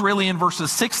that comes really in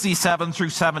verses 67 through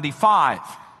 75.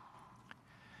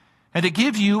 And to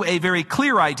give you a very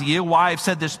clear idea why I've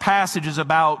said this passage is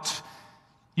about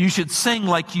you should sing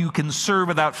like you can serve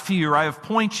without fear, I'm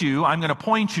going to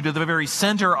point you to the very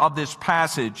center of this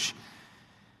passage.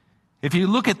 If you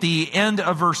look at the end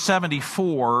of verse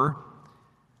 74,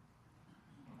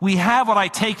 we have what I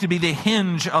take to be the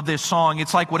hinge of this song.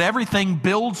 It's like what everything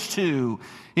builds to.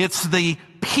 It's the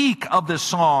peak of the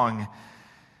song.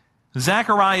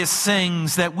 Zechariah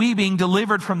sings that we, being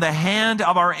delivered from the hand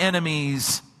of our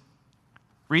enemies,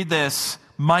 read this,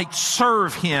 might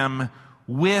serve him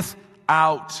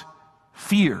without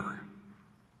fear.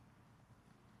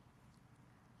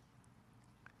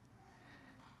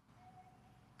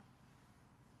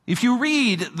 If you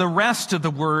read the rest of the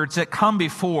words that come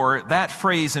before that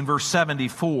phrase in verse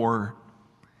 74,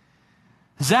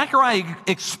 Zechariah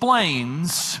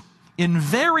explains in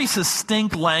very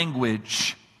succinct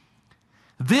language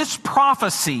this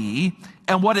prophecy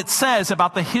and what it says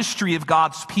about the history of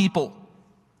God's people.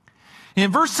 In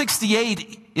verse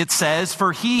 68, it says,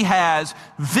 "For he has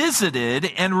visited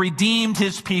and redeemed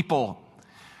his people."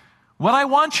 What I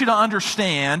want you to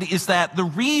understand is that the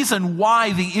reason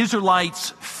why the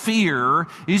Israelites fear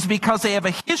is because they have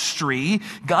a history,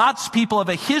 God's people have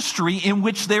a history in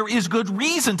which there is good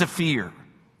reason to fear.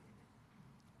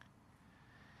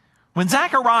 When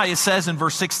Zechariah says in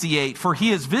verse 68, "For he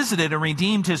has visited and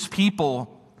redeemed his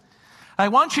people," I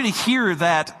want you to hear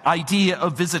that idea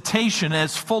of visitation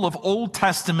as full of Old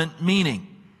Testament meaning.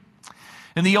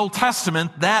 In the Old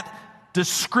Testament, that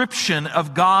description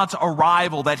of God's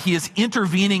arrival, that he is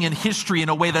intervening in history in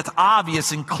a way that's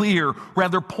obvious and clear,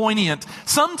 rather poignant.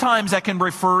 Sometimes that can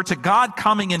refer to God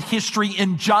coming in history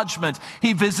in judgment.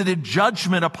 He visited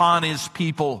judgment upon his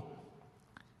people.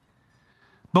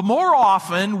 But more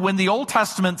often, when the Old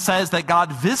Testament says that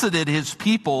God visited his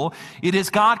people, it is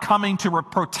God coming to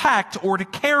protect or to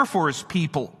care for his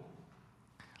people.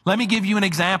 Let me give you an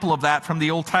example of that from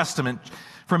the Old Testament,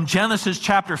 from Genesis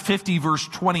chapter 50, verse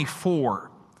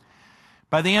 24.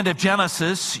 By the end of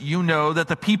Genesis, you know that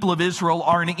the people of Israel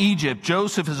are in Egypt.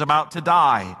 Joseph is about to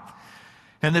die.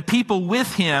 And the people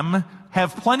with him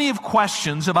have plenty of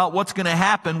questions about what's going to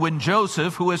happen when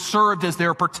Joseph, who has served as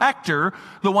their protector,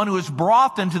 the one who has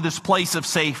brought them to this place of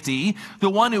safety, the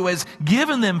one who has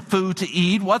given them food to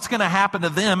eat, what's going to happen to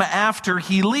them after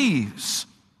he leaves?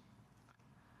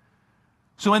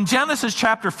 So in Genesis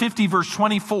chapter 50, verse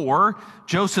 24,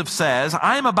 Joseph says,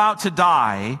 "I am about to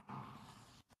die,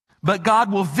 but God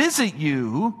will visit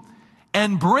you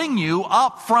and bring you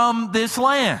up from this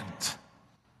land."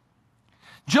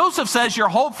 Joseph says your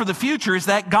hope for the future is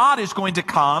that God is going to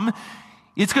come.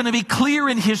 It's going to be clear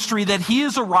in history that he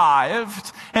has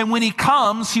arrived, and when he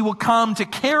comes, he will come to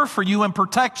care for you and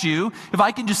protect you, if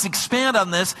I can just expand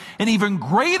on this, in even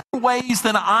greater ways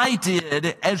than I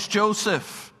did as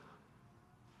Joseph.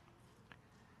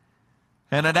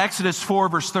 And in Exodus 4,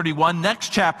 verse 31, next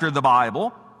chapter of the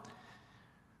Bible,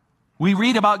 we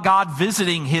read about God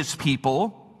visiting his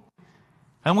people.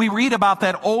 And we read about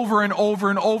that over and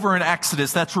over and over in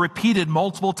Exodus. That's repeated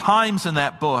multiple times in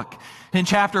that book. In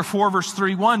chapter 4, verse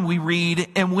 31, we read,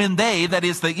 "And when they," that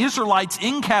is the Israelites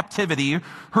in captivity,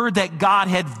 "heard that God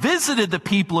had visited the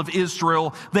people of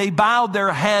Israel, they bowed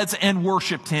their heads and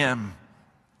worshiped him."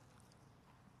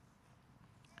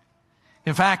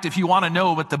 In fact, if you want to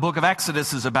know what the book of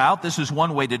Exodus is about, this is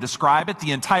one way to describe it.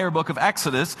 The entire book of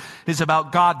Exodus is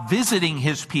about God visiting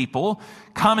his people,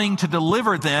 coming to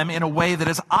deliver them in a way that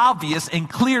is obvious and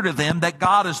clear to them that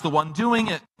God is the one doing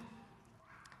it.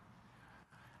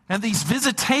 And these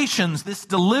visitations, this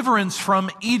deliverance from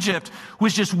Egypt,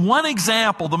 was just one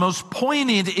example, the most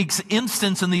poignant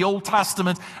instance in the Old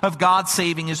Testament of God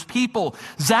saving his people.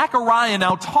 Zechariah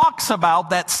now talks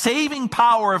about that saving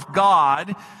power of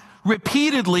God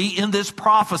repeatedly in this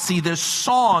prophecy, this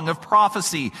song of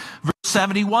prophecy. Verse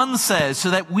 71 says,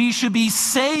 "So that we should be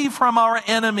saved from our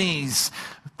enemies."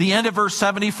 The end of verse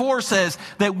 74 says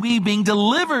that we being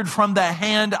delivered from the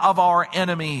hand of our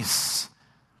enemies.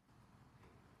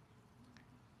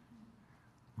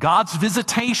 God's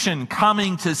visitation,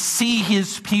 coming to see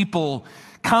his people,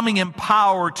 coming in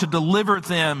power to deliver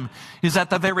them, is at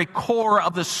the very core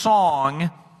of the song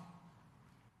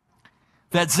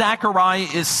that Zechariah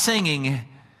is singing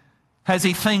as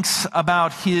he thinks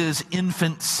about his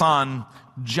infant son,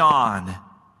 John.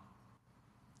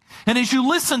 And as you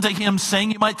listen to him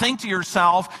sing, you might think to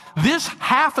yourself, this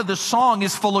half of the song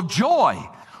is full of joy.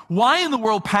 Why in the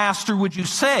world, Pastor, would you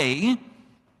say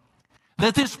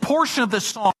that this portion of the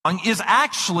song is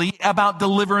actually about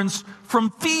deliverance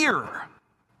from fear?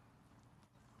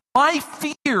 Why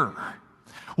fear?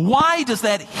 Why does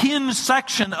that hinge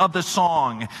section of the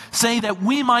song say that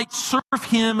we might serve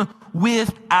him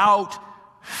without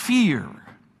fear?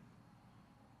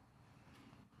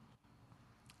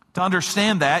 To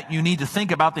understand that, you need to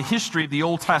think about the history of the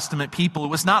Old Testament people. It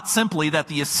was not simply that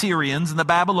the Assyrians and the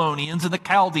Babylonians and the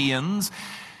Chaldeans,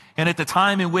 and at the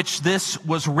time in which this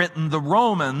was written, the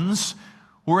Romans,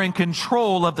 were in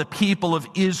control of the people of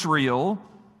Israel.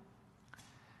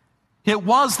 It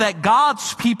was that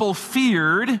God's people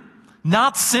feared,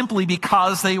 not simply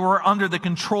because they were under the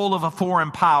control of a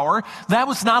foreign power. That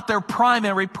was not their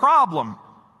primary problem.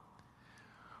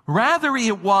 Rather,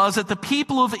 it was that the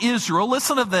people of Israel,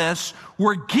 listen to this,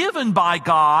 were given by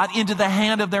God into the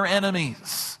hand of their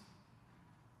enemies.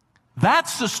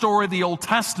 That's the story of the Old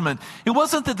Testament. It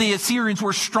wasn't that the Assyrians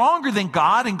were stronger than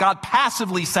God and God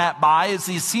passively sat by as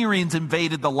the Assyrians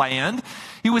invaded the land.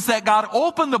 It was that God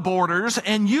opened the borders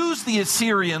and used the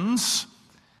Assyrians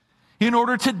in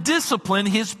order to discipline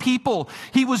his people.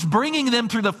 He was bringing them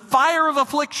through the fire of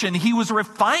affliction. He was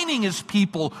refining his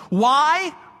people.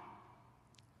 Why?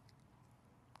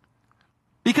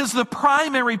 Because the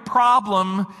primary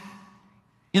problem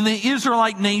in the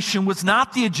Israelite nation was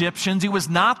not the Egyptians, it was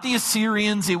not the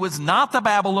Assyrians, it was not the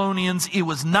Babylonians, it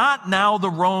was not now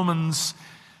the Romans.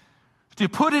 To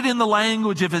put it in the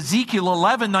language of Ezekiel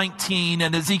 11:19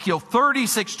 and Ezekiel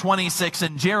 36:26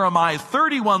 and Jeremiah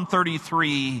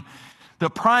 31:33, the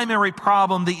primary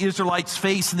problem the Israelites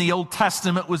faced in the Old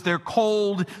Testament was their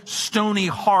cold, stony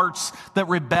hearts that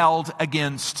rebelled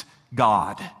against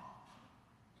God.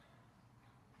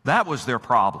 That was their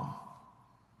problem.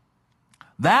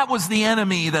 That was the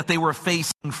enemy that they were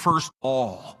facing first of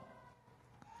all.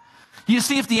 You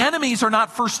see, if the enemies are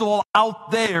not first of all out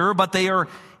there, but they are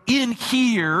in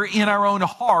here, in our own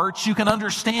hearts, you can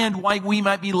understand why we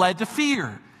might be led to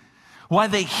fear. Why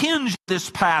they hinge this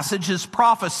passage, this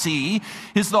prophecy,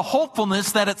 is the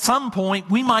hopefulness that at some point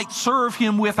we might serve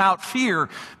him without fear.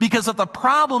 Because if the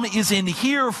problem is in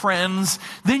here, friends,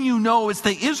 then you know, as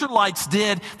the Israelites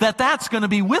did, that that's going to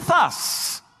be with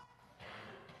us.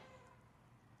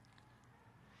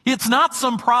 It's not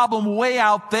some problem way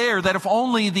out there that if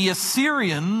only the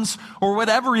Assyrians or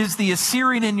whatever is the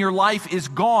Assyrian in your life is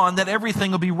gone, that everything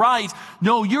will be right.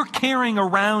 No, you're carrying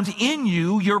around in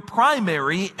you your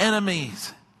primary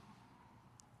enemies.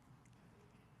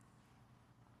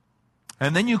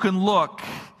 And then you can look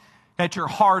at your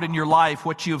heart and your life,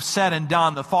 what you have said and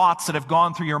done, the thoughts that have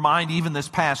gone through your mind even this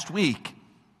past week.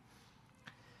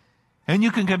 And you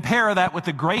can compare that with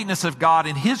the greatness of God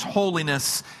and his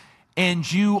holiness,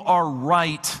 and you are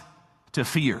right to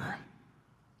fear.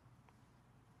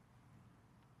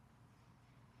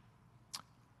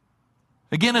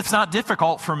 Again, it's not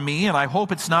difficult for me, and I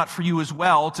hope it's not for you as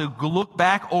well, to look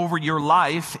back over your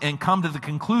life and come to the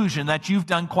conclusion that you've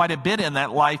done quite a bit in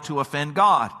that life to offend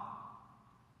God.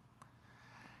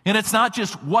 And it's not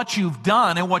just what you've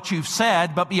done and what you've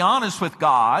said, but be honest with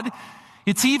God.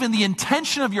 It's even the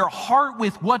intention of your heart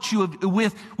with what you have,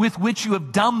 with which you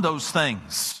have done those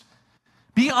things.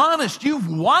 Be honest, you've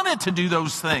wanted to do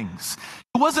those things.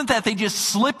 It wasn't that they just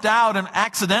slipped out and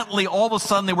accidentally all of a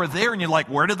sudden they were there and you're like,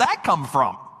 where did that come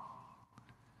from?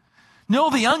 No,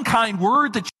 the unkind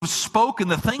word that you've spoken,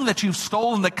 the thing that you've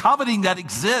stolen, the coveting that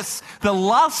exists, the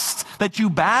lust that you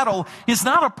battle is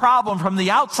not a problem from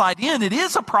the outside in. It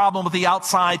is a problem with the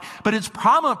outside, but it's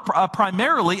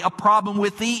primarily a problem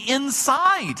with the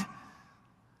inside.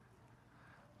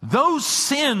 Those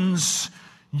sins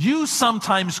you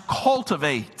sometimes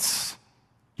cultivate.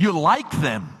 You like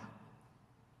them.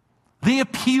 They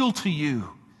appeal to you.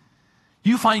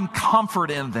 You find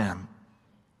comfort in them.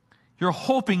 You're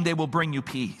hoping they will bring you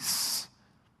peace.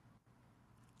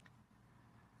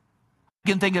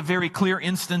 I can think of very clear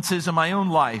instances in my own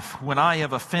life when I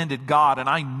have offended God and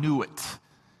I knew it.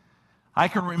 I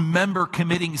can remember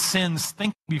committing sins,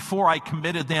 thinking before I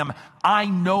committed them, I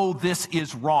know this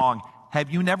is wrong.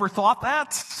 Have you never thought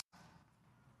that?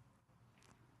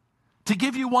 To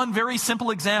give you one very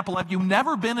simple example, have you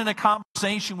never been in a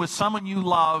conversation with someone you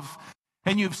love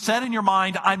and you've said in your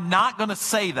mind, I'm not going to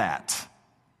say that?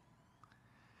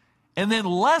 And then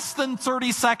less than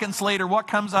 30 seconds later, what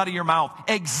comes out of your mouth?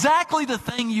 Exactly the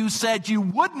thing you said you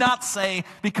would not say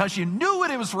because you knew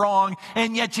it was wrong,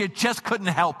 and yet you just couldn't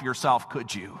help yourself,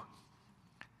 could you?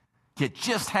 You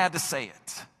just had to say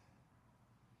it.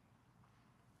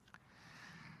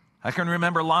 I can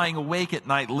remember lying awake at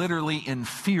night, literally in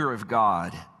fear of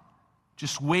God,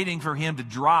 just waiting for him to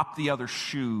drop the other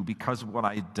shoe because of what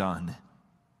I had done.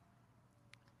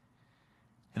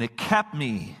 And it kept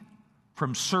me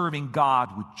from serving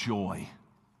God with joy.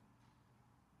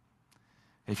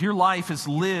 If your life is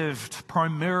lived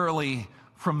primarily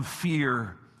from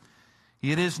fear,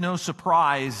 it is no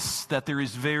surprise that there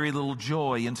is very little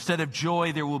joy. Instead of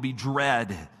joy, there will be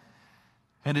dread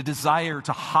and a desire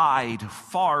to hide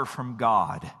far from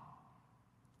God.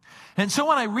 And so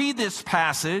when I read this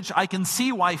passage, I can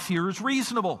see why fear is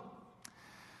reasonable.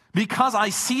 Because I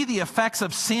see the effects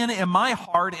of sin in my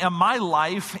heart and my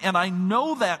life, and I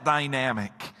know that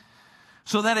dynamic.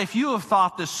 So that if you have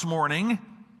thought this morning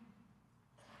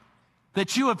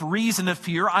that you have reason to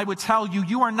fear, I would tell you,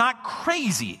 you are not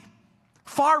crazy.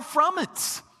 Far from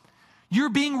it. You're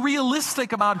being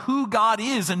realistic about who God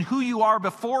is and who you are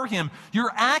before him.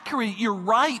 You're accurate. You're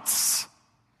right.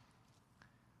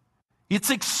 It's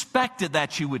expected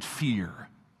that you would fear.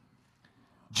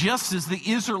 Just as the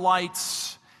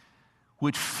Israelites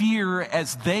would fear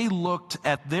as they looked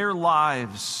at their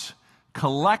lives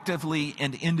collectively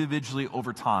and individually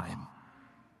over time.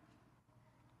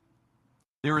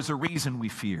 There is a reason we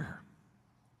fear.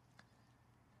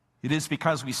 It is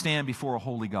because we stand before a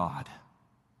holy God.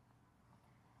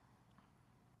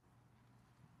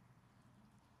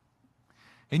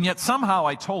 And yet somehow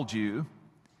I told you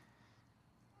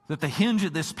that the hinge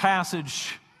of this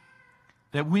passage,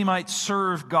 that we might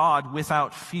serve God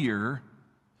without fear,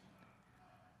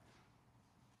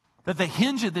 that the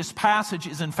hinge of this passage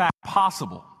is in fact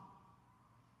possible.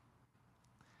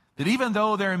 That even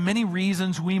though there are many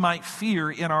reasons we might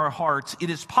fear in our hearts, it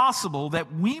is possible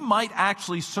that we might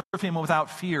actually serve him without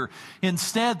fear.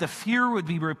 Instead, the fear would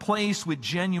be replaced with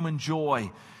genuine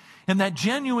joy. And that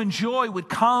genuine joy would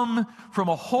come from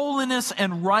a holiness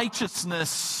and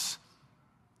righteousness.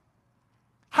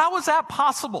 How is that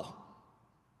possible?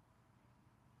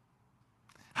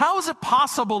 How is it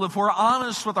possible, if we're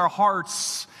honest with our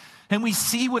hearts and we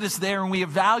see what is there and we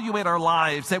evaluate our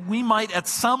lives, that we might at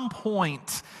some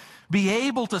point be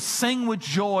able to sing with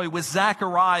joy with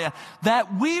Zechariah,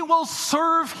 that we will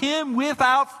serve him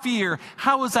without fear?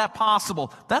 How is that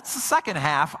possible? That's the second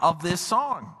half of this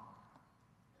song.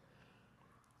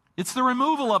 It's the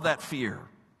removal of that fear.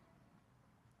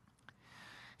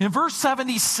 In verse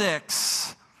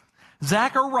 76,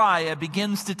 Zechariah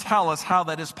begins to tell us how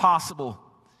that is possible.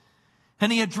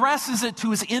 And he addresses it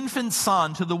to his infant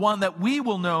son, to the one that we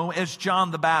will know as John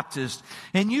the Baptist.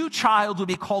 And you, child, will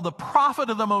be called the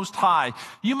prophet of the Most High.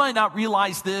 You might not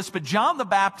realize this, but John the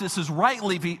Baptist is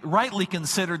rightly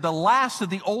considered the last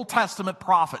of the Old Testament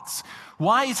prophets.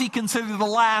 Why is he considered the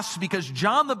last? Because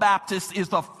John the Baptist is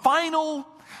the final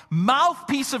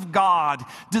mouthpiece of God,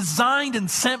 designed and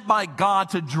sent by God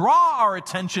to draw our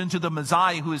attention to the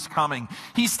Messiah who is coming.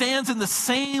 He stands in the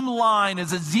same line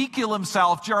as Ezekiel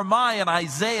himself, Jeremiah and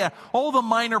Isaiah, all the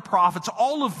minor prophets.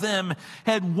 All of them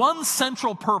had one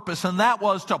central purpose, and that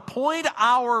was to point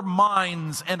our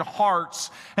minds and hearts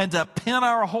and to pin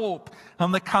our hope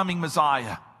on the coming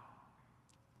Messiah.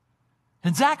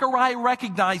 And Zechariah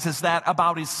recognizes that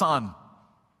about his son,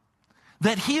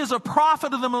 that he is a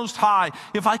prophet of the Most High.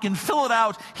 If I can fill it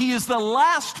out, he is the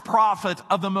last prophet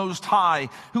of the Most High,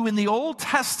 who in the Old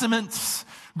Testament's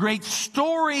great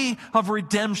story of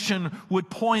redemption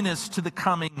would point us to the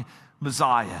coming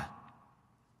Messiah.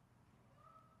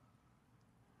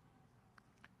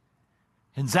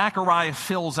 And Zechariah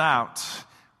fills out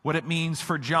what it means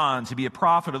for John to be a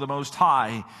prophet of the Most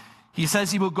High. He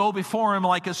says he will go before him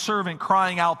like a servant,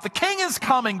 crying out, "The King is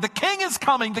coming! The King is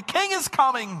coming! The King is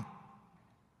coming!"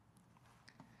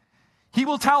 He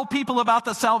will tell people about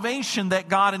the salvation that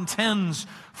God intends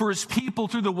for his people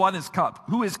through the one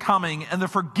who is coming, and the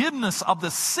forgiveness of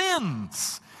the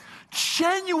sins.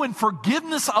 Genuine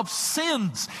forgiveness of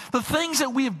sins. The things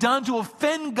that we have done to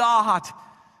offend God.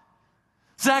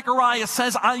 Zechariah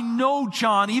says, I know,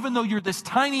 John, even though you're this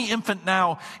tiny infant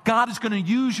now, God is going to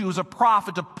use you as a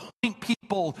prophet to point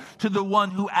people to the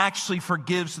one who actually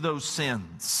forgives those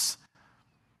sins.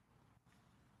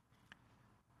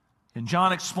 And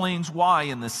John explains why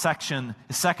in the second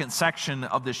section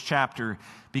of this chapter,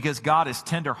 because God is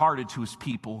tenderhearted to his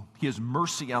people. He has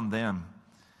mercy on them.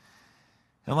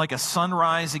 And like a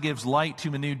sunrise that gives light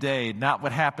to a new day, not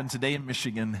what happened today in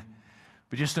Michigan,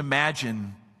 but just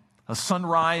imagine a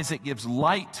sunrise that gives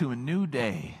light to a new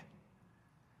day.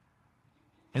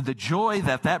 And the joy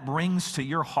that that brings to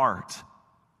your heart.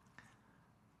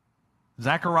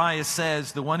 Zechariah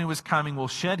says the one who is coming will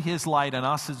shed his light on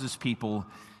us as his people,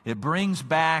 It brings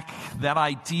back that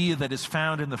idea that is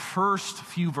found in the first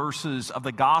few verses of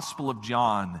the Gospel of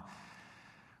John,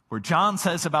 where John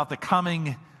says about the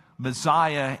coming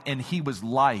Messiah, and he was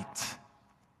light.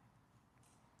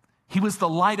 He was the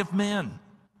light of men.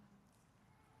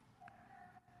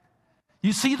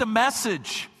 You see, the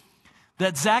message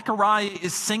that Zechariah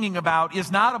is singing about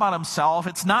is not about himself.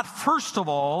 It's not, first of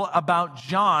all, about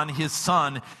John, his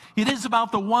son. It is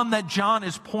about the one that John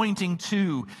is pointing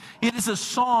to. It is a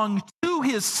song to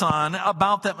his son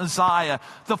about that Messiah,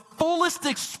 the fullest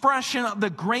expression of the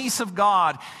grace of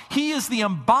God. He is the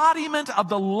embodiment of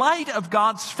the light of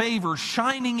God's favor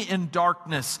shining in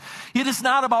darkness. It is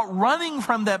not about running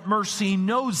from that mercy.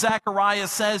 No, Zechariah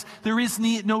says there is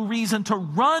no reason to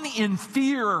run in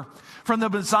fear from the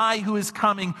Messiah who is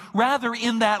coming. Rather,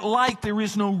 in that light, there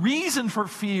is no reason for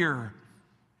fear.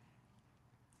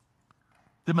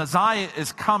 The Messiah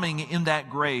is coming in that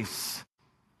grace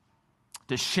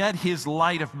to shed his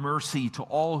light of mercy to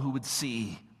all who would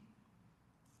see.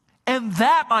 And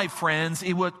that, my friends,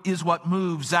 is what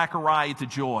moves Zechariah to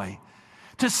joy.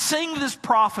 To sing this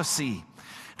prophecy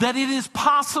that it is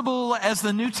possible, as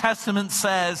the New Testament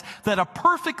says, that a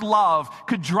perfect love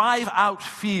could drive out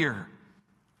fear.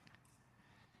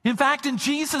 In fact, in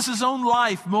Jesus' own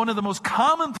life, one of the most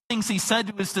common things he said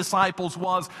to his disciples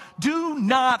was, "Do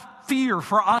not fear,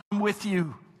 for I am with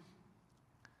you."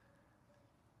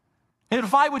 And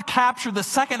if I would capture the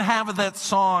second half of that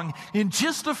song in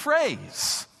just a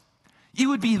phrase, it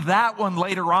would be that one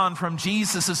later on from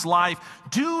Jesus' life.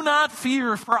 "Do not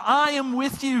fear, for I am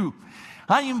with you.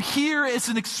 I am here as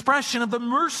an expression of the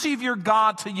mercy of your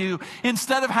God to you.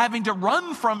 Instead of having to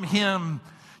run from him,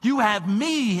 you have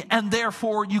me, and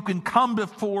therefore you can come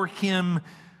before him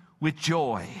with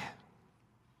joy."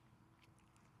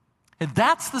 And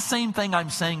that's the same thing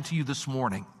I'm saying to you this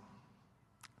morning.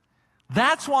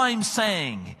 That's why I'm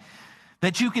saying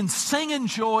that you can sing in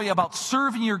joy about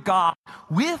serving your God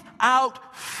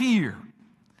without fear.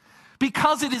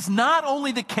 Because it is not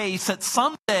only the case that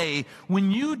someday when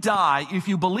you die, if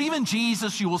you believe in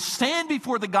Jesus, you will stand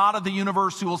before the God of the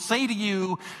universe who will say to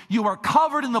you, "You are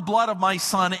covered in the blood of my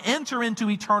Son, enter into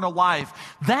eternal life."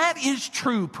 That is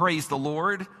true, praise the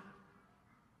Lord.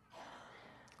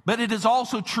 But it is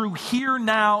also true here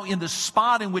now in the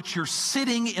spot in which you're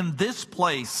sitting in this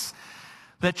place,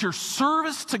 that your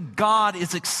service to God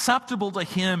is acceptable to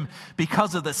him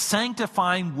because of the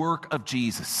sanctifying work of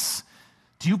Jesus.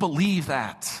 Do you believe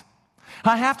that?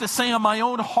 I have to say on my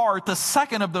own heart, the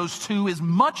second of those two is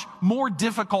much more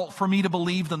difficult for me to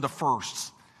believe than the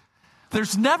first.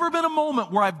 There's never been a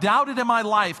moment where I've doubted in my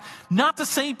life. Not to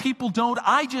say people don't,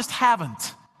 I just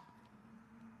haven't.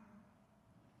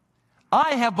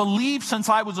 I have believed since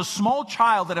I was a small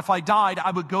child that if I died,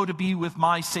 I would go to be with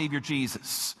my Savior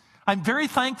Jesus. I'm very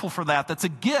thankful for that. That's a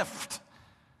gift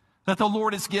that the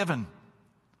Lord has given.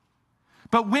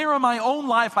 But where in my own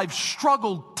life I've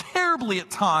struggled terribly at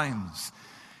times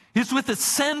is with the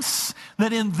sense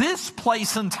that in this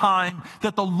place and time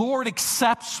that the Lord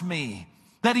accepts me,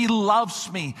 that he loves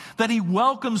me, that he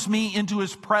welcomes me into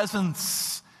his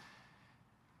presence,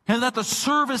 and that the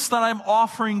service that I'm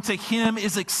offering to him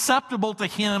is acceptable to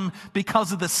him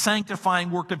because of the sanctifying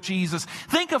work of Jesus.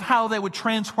 Think of how that would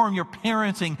transform your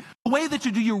parenting, the way that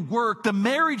you do your work, the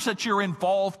marriage that you're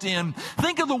involved in.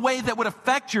 Think of the way that would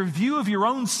affect your view of your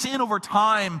own sin over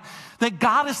time, that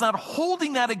God is not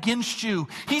holding that against you.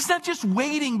 He's not just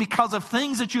waiting because of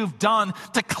things that you have done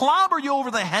to clobber you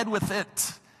over the head with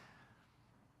it.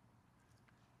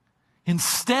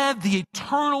 Instead, the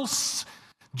eternal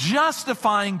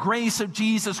justifying grace of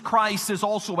Jesus Christ is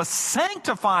also a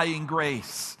sanctifying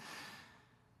grace,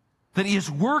 that he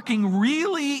is working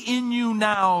really in you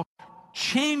now,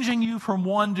 changing you from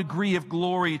one degree of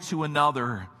glory to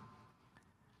another.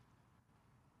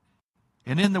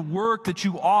 And in the work that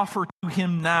you offer to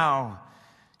him now,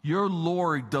 your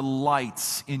Lord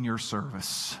delights in your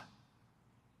service.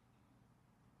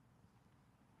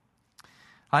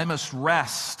 I must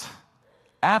rest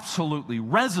absolutely,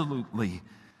 resolutely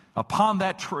upon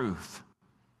that truth,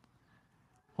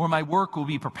 or my work will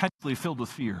be perpetually filled with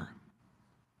fear.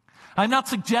 I'm not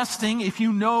suggesting if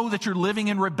you know that you're living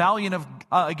in rebellion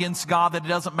against God that it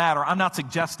doesn't matter. I'm not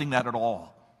suggesting that at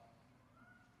all.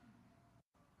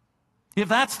 If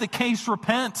that's the case,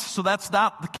 repent, so that's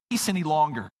not the case any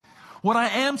longer. What I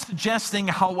am suggesting,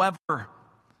 however,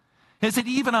 is that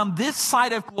even on this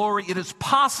side of glory, it is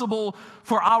possible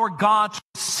for our God to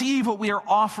receive what we are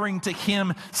offering to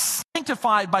him,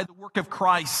 sanctified by the work of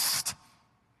Christ,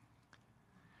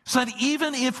 So that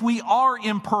even if we are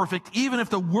imperfect, even if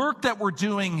the work that we're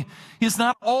doing is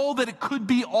not all that it could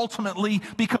be ultimately,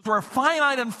 because we're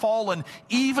finite and fallen,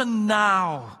 even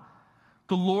now,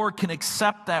 the Lord can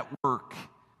accept that work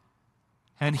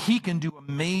and He can do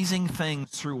amazing things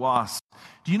through us.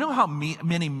 Do you know how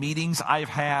many meetings I've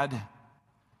had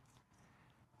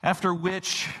after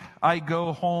which I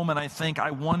go home and I think,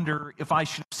 I wonder if I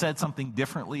should have said something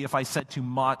differently, if I said too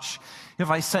much,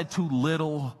 if I said too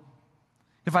little,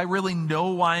 if I really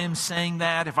know why I'm saying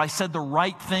that, if I said the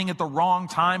right thing at the wrong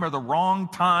time or the wrong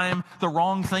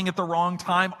thing at the wrong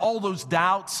time, all those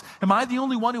doubts. Am I the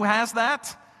only one who has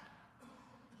that?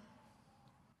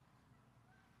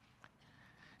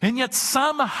 And yet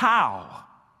somehow,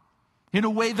 in a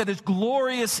way that is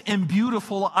glorious and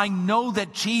beautiful, I know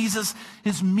that Jesus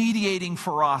is mediating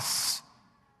for us.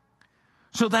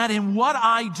 So that in what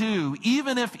I do,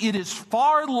 even if it is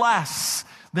far less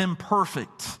than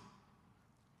perfect,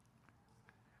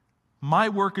 my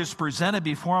work is presented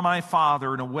before my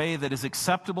Father in a way that is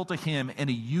acceptable to Him,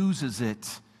 and He uses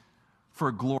it for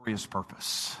a glorious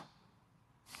purpose.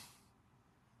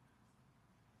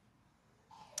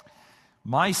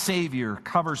 My Savior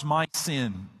covers my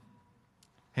sin,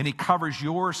 and He covers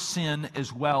your sin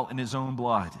as well in His own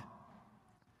blood.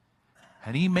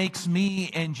 And He makes me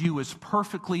and you as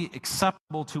perfectly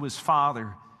acceptable to His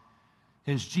Father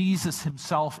as Jesus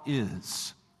Himself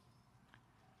is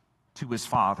to His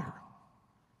Father.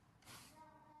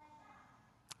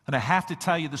 And I have to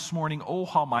tell you this morning, oh,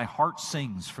 how my heart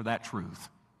sings for that truth.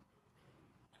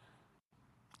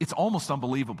 It's almost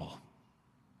unbelievable.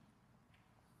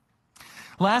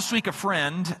 Last week, a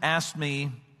friend asked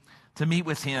me to meet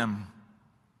with him.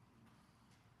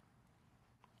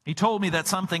 He told me that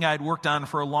something I'd worked on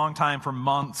for a long time, for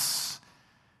months,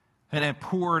 and had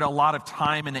poured a lot of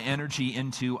time and energy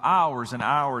into, hours and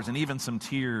hours, and even some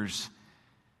tears.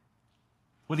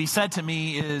 What he said to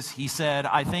me is, he said,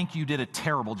 I think you did a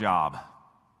terrible job.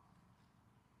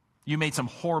 You made some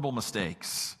horrible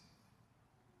mistakes.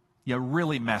 You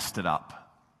really messed it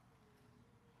up.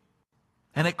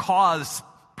 And it caused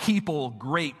people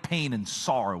great pain and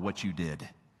sorrow, what you did.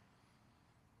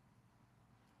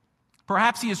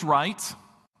 Perhaps he is right.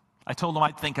 I told him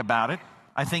I'd think about it.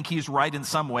 I think he's right in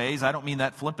some ways. I don't mean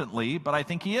that flippantly, but I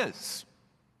think he is.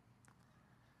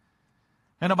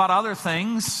 And about other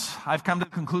things, I've come to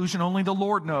the conclusion only the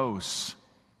Lord knows.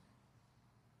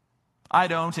 I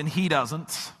don't, and He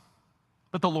doesn't,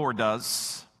 but the Lord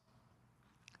does.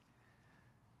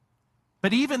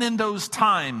 But even in those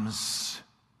times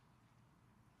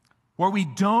where we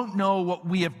don't know what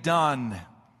we have done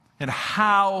and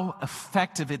how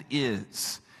effective it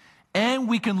is, and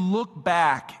we can look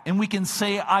back and we can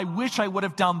say, I wish I would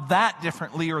have done that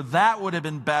differently, or that would have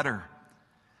been better.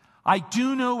 I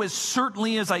do know as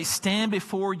certainly as I stand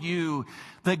before you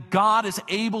that God is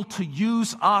able to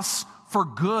use us for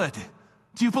good.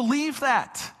 Do you believe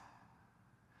that?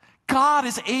 God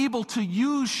is able to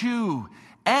use you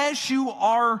as you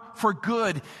are for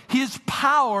good. His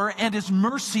power and His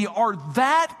mercy are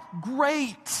that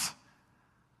great.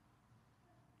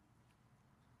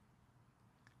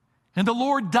 And the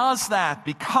Lord does that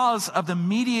because of the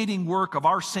mediating work of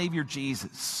our Savior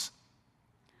Jesus.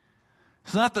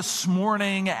 So that this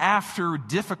morning, after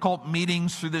difficult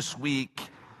meetings through this week,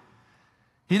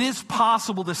 it is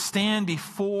possible to stand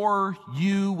before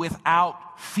you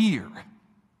without fear.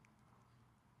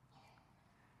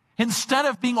 Instead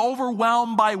of being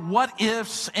overwhelmed by what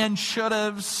ifs and should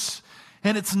haves,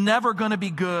 and it's never going to be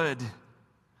good,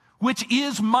 which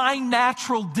is my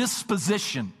natural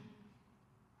disposition.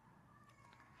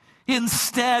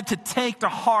 Instead, to take to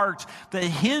heart the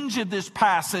hinge of this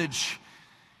passage,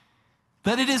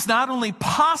 that it is not only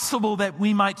possible that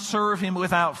we might serve Him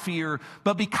without fear,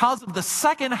 but because of the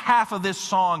second half of this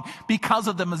song, because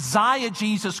of the Messiah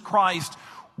Jesus Christ,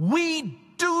 we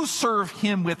do serve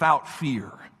Him without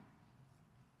fear.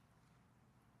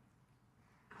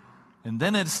 And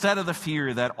then instead of the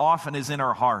fear that often is in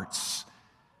our hearts,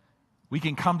 we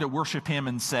can come to worship Him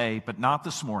and say, but not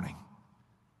this morning.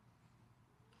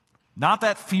 Not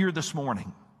that fear this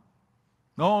morning.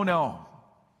 Oh, no.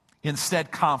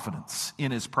 Instead, confidence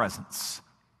in His presence.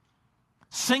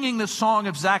 Singing the song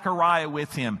of Zechariah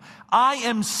with him. I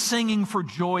am singing for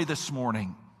joy this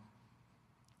morning.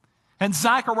 And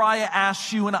Zechariah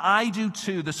asks you, and I do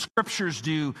too, the scriptures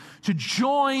do, to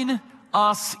join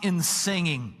us in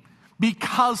singing.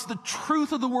 Because the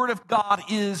truth of the Word of God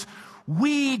is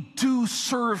we do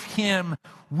serve Him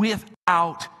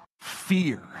without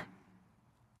fear.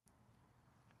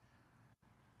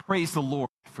 Praise the Lord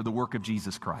for the work of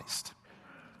Jesus Christ.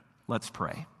 Let's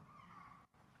pray.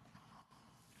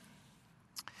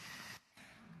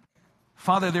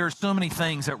 Father, there are so many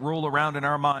things that roll around in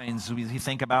our minds as we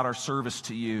think about our service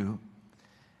to you.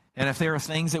 And if there are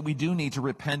things that we do need to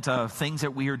repent of, things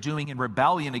that we are doing in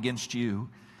rebellion against you,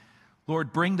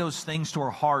 Lord, bring those things to our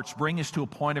hearts. Bring us to a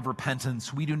point of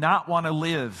repentance. We do not want to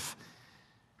live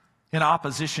in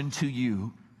opposition to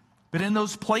you. But in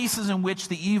those places in which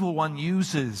the evil one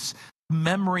uses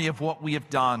memory of what we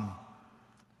have done,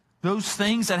 those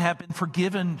things that have been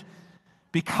forgiven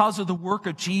because of the work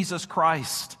of Jesus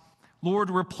Christ,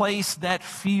 Lord, replace that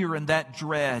fear and that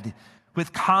dread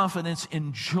with confidence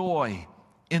and joy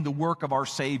in the work of our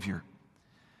Savior.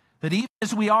 That even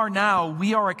as we are now,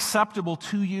 we are acceptable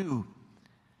to you.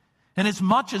 And as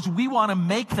much as we want to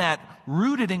make that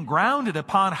rooted and grounded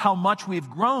upon how much we've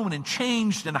grown and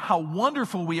changed and how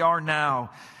wonderful we are now,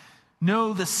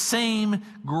 know the same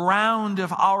ground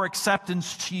of our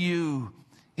acceptance to you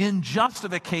in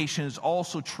justification is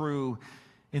also true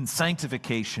in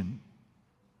sanctification.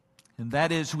 And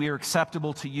that is, we are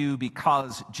acceptable to you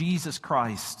because Jesus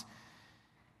Christ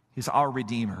is our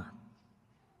Redeemer.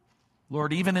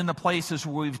 Lord, even in the places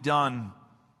where we've done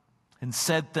and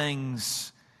said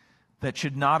things that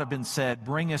should not have been said,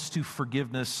 bring us to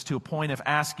forgiveness, to a point of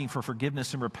asking for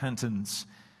forgiveness and repentance.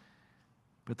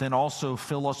 But then also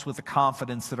fill us with the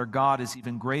confidence that our God is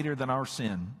even greater than our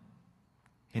sin,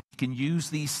 and He can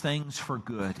use these things for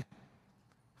good.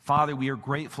 Father, we are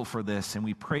grateful for this, and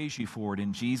we praise you for it.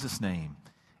 In Jesus' name,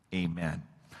 amen.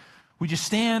 Would you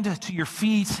stand to your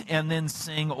feet and then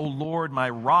sing, O Lord, my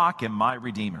rock and my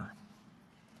redeemer?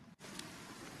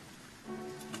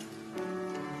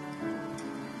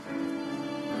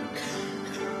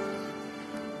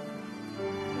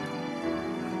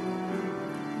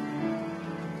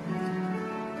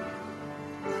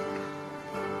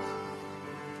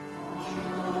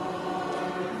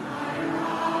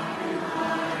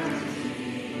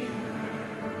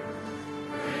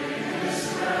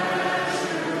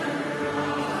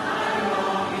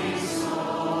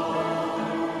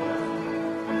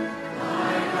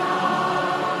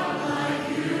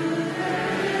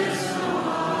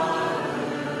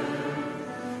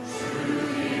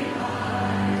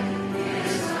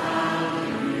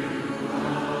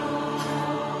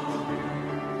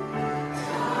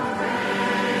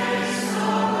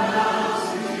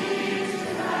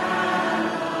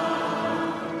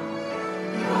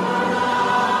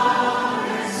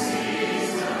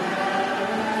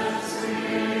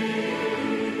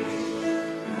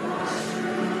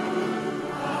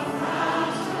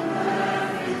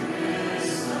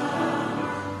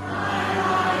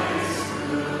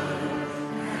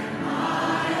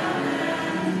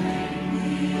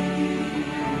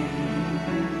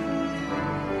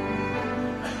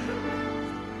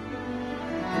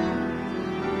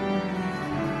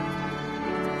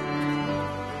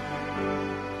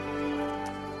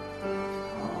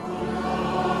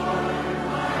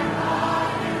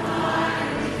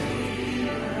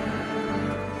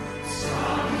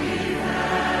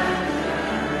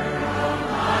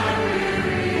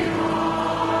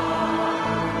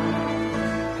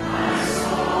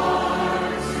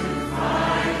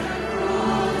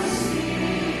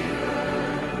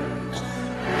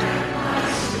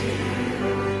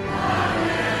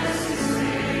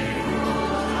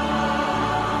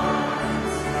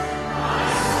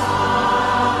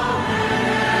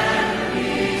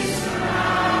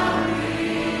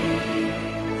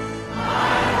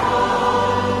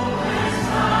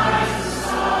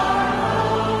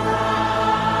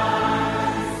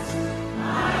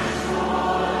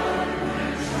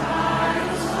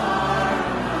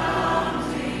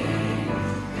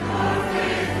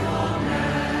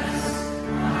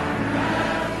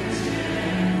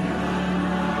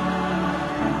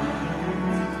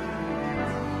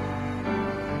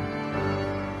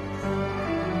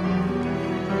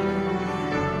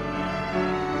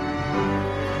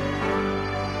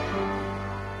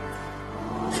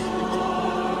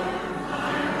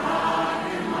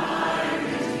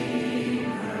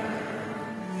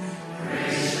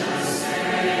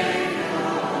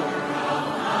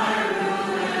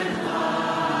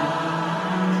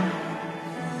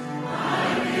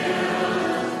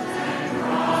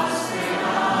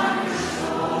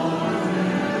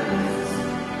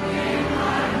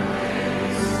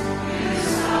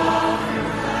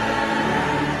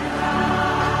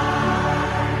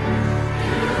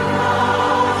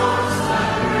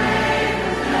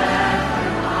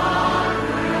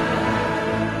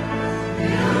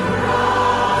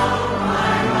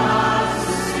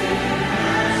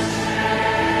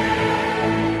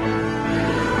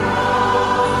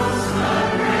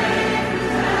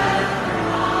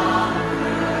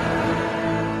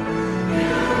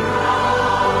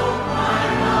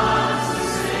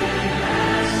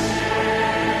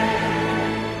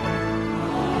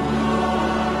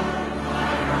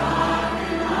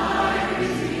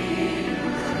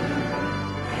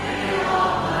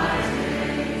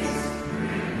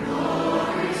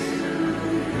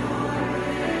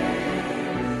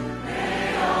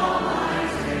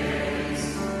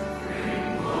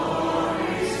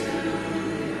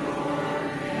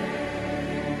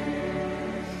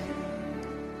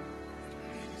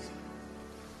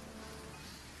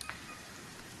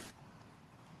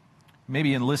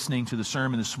 Maybe in listening to the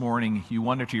sermon this morning, you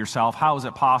wonder to yourself, how is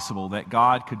it possible that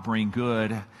God could bring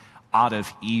good out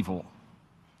of evil?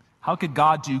 How could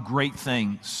God do great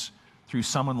things through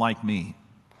someone like me?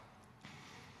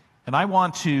 And I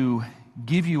want to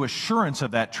give you assurance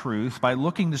of that truth by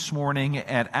looking this morning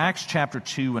at Acts chapter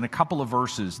 2 and a couple of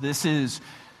verses. This is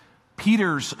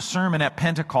Peter's sermon at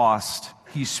Pentecost.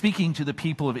 He's speaking to the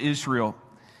people of Israel.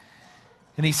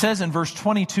 And he says in verse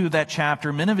 22 of that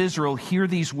chapter, "Men of Israel, hear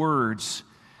these words.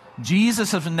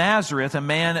 Jesus of Nazareth, a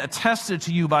man attested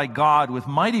to you by God with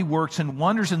mighty works and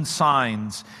wonders and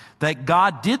signs that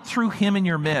God did through him in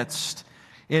your midst,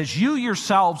 as you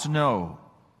yourselves know.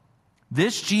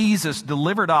 This Jesus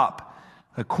delivered up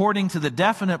according to the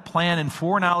definite plan and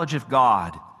foreknowledge of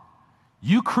God,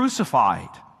 you crucified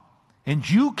and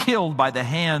you killed by the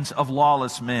hands of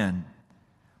lawless men,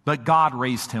 but God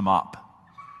raised him up."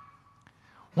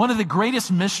 One of the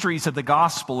greatest mysteries of the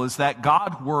gospel is that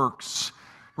God works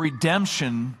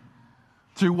redemption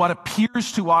through what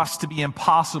appears to us to be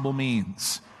impossible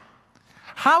means.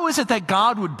 How is it that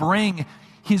God would bring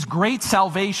his great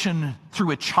salvation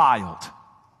through a child?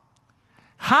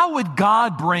 How would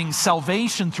God bring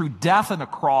salvation through death and a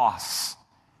cross?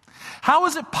 How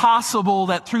is it possible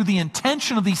that through the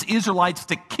intention of these Israelites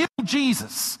to kill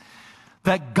Jesus,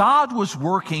 that God was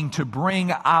working to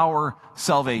bring our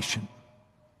salvation?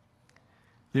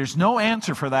 There's no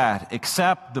answer for that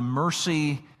except the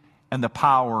mercy and the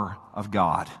power of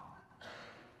God.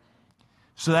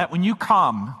 So that when you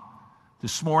come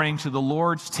this morning to the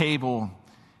Lord's table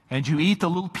and you eat the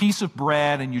little piece of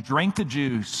bread and you drink the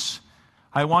juice,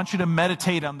 I want you to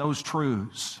meditate on those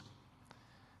truths.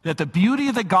 That the beauty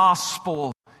of the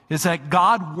gospel is that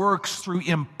God works through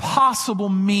impossible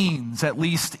means, at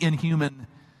least in human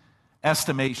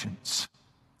estimations.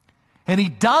 And he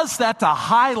does that to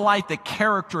highlight the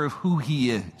character of who he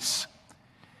is.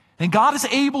 And God is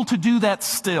able to do that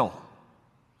still.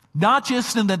 Not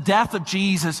just in the death of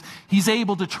Jesus, he's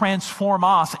able to transform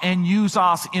us and use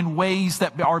us in ways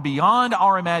that are beyond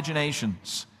our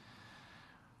imaginations.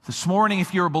 This morning,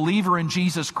 if you're a believer in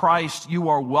Jesus Christ, you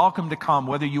are welcome to come,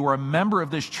 whether you are a member of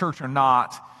this church or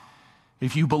not.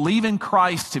 If you believe in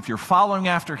Christ, if you're following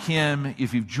after him,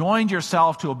 if you've joined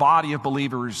yourself to a body of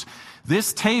believers,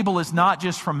 this table is not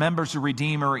just for members of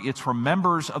Redeemer, it's for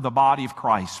members of the body of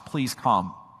Christ. Please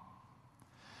come.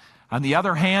 On the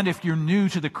other hand, if you're new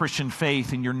to the Christian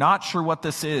faith and you're not sure what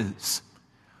this is,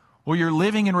 or you're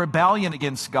living in rebellion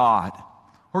against God,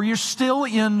 or you're still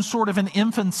in sort of an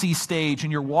infancy stage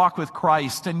in your walk with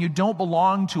Christ and you don't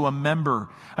belong to a member,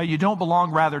 you don't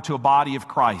belong rather to a body of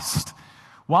Christ,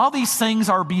 while these things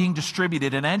are being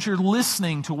distributed, and as you're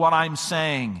listening to what I'm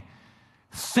saying,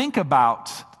 think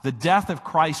about the death of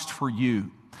Christ for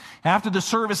you. After the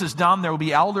service is done, there will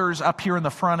be elders up here in the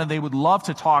front, and they would love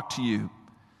to talk to you.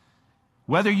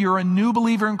 Whether you're a new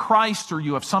believer in Christ or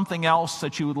you have something else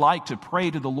that you would like to pray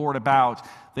to the Lord about,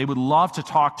 they would love to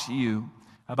talk to you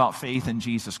about faith in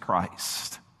Jesus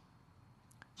Christ.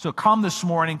 So come this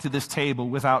morning to this table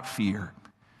without fear.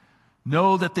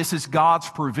 Know that this is God's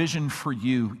provision for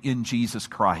you in Jesus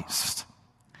Christ.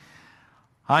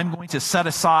 I'm going to set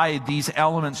aside these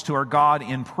elements to our God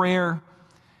in prayer,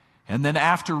 and then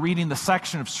after reading the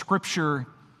section of Scripture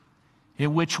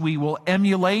in which we will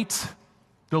emulate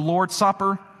the Lord's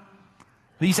Supper,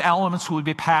 these elements will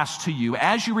be passed to you.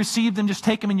 As you receive them, just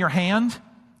take them in your hand,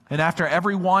 and after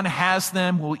everyone has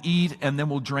them, we'll eat and then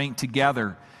we'll drink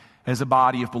together as a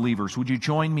body of believers. Would you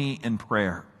join me in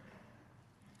prayer?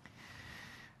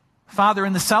 Father,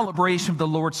 in the celebration of the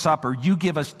Lord's Supper, you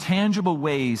give us tangible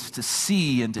ways to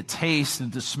see and to taste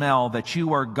and to smell that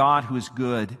you are God who is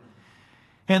good,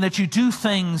 and that you do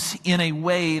things in a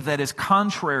way that is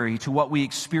contrary to what we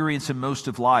experience in most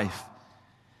of life.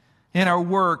 In our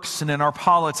works and in our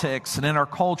politics and in our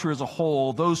culture as a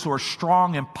whole, those who are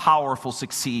strong and powerful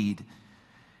succeed.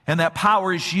 And that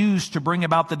power is used to bring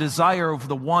about the desire of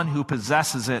the one who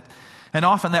possesses it. And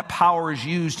often that power is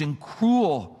used in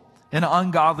cruel and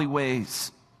ungodly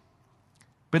ways.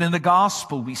 But in the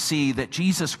gospel, we see that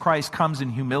Jesus Christ comes in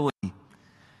humility,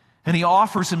 and he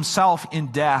offers himself in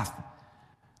death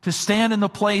to stand in the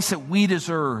place that we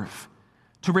deserve,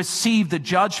 to receive the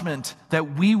judgment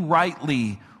that we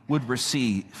rightly would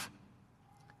receive.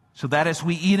 So that as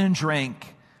we eat and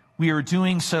drink, we are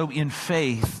doing so in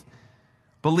faith,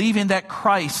 believing that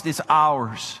Christ is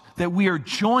ours, that we are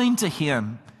joined to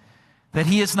him, that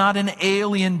he is not an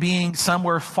alien being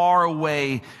somewhere far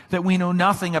away that we know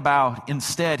nothing about.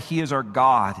 Instead, he is our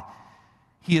God.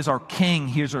 He is our King.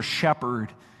 He is our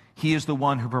shepherd. He is the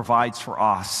one who provides for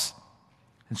us.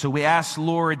 And so we ask,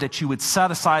 Lord, that you would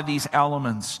set aside these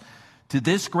elements to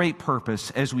this great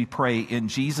purpose as we pray in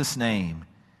Jesus' name.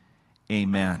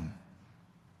 Amen.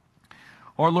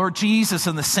 Our Lord Jesus,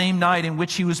 in the same night in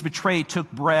which he was betrayed,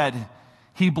 took bread.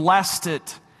 He blessed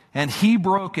it, and he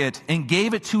broke it and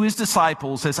gave it to his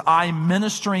disciples as I,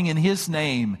 ministering in his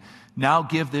name, now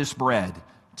give this bread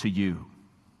to you.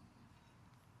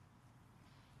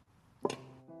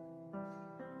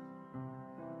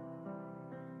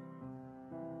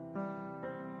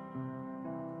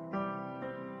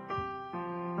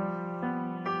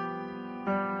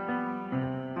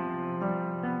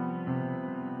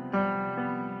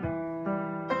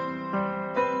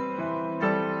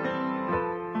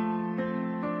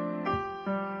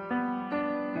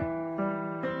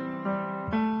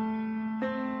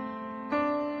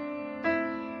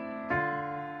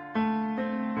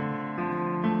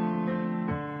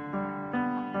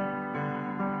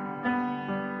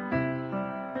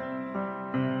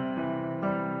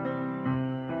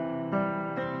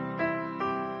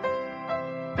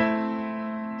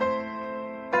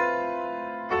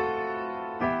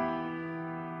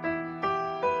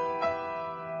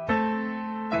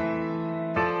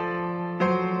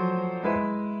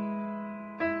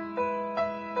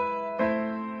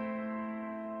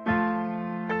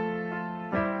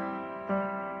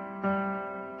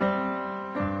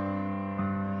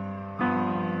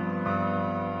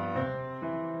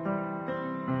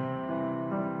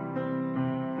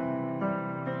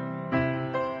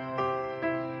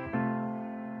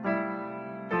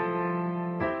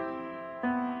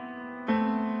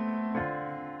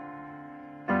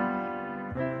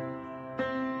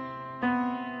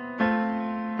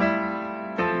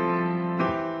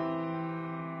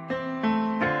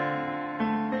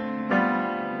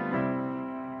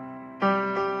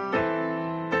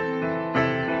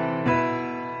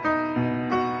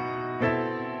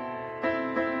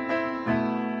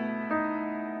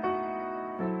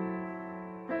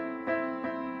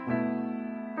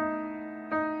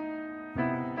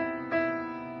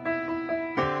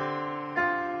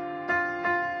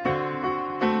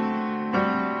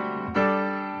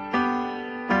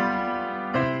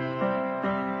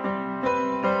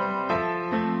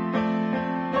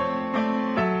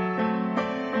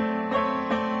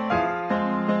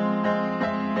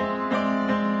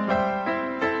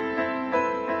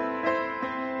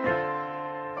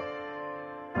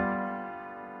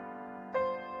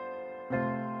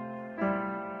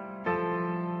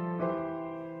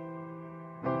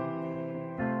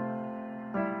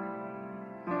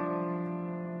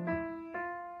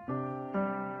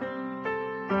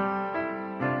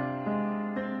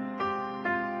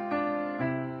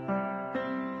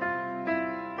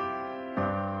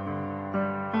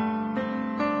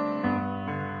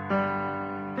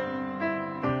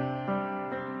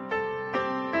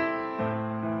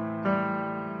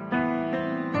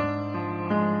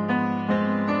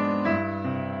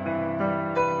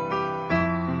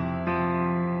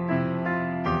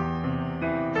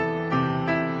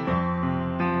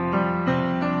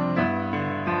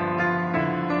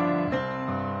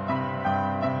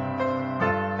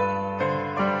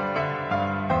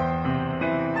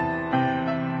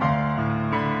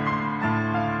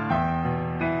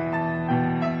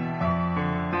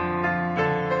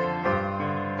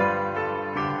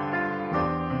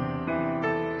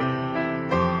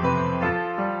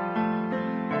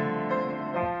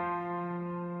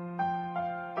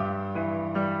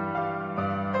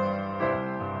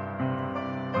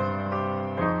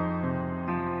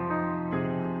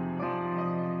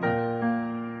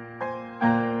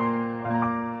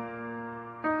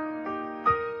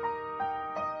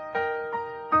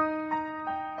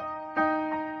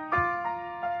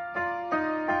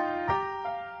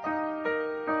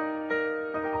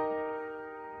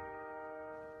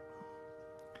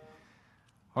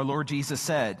 Our Lord Jesus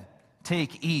said,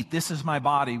 "Take, eat, this is my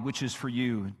body, which is for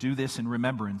you. Do this in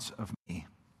remembrance of me."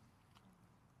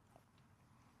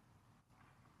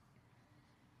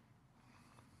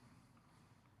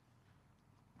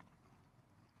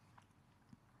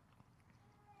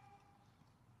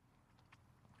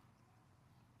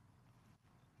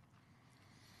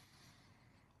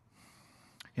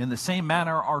 In the same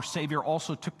manner, our Savior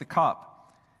also took the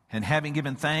cup, and having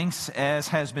given thanks, as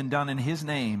has been done in his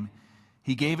name,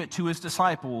 he gave it to his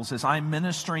disciples, as I'm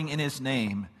ministering in his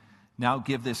name. Now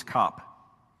give this cup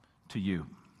to you.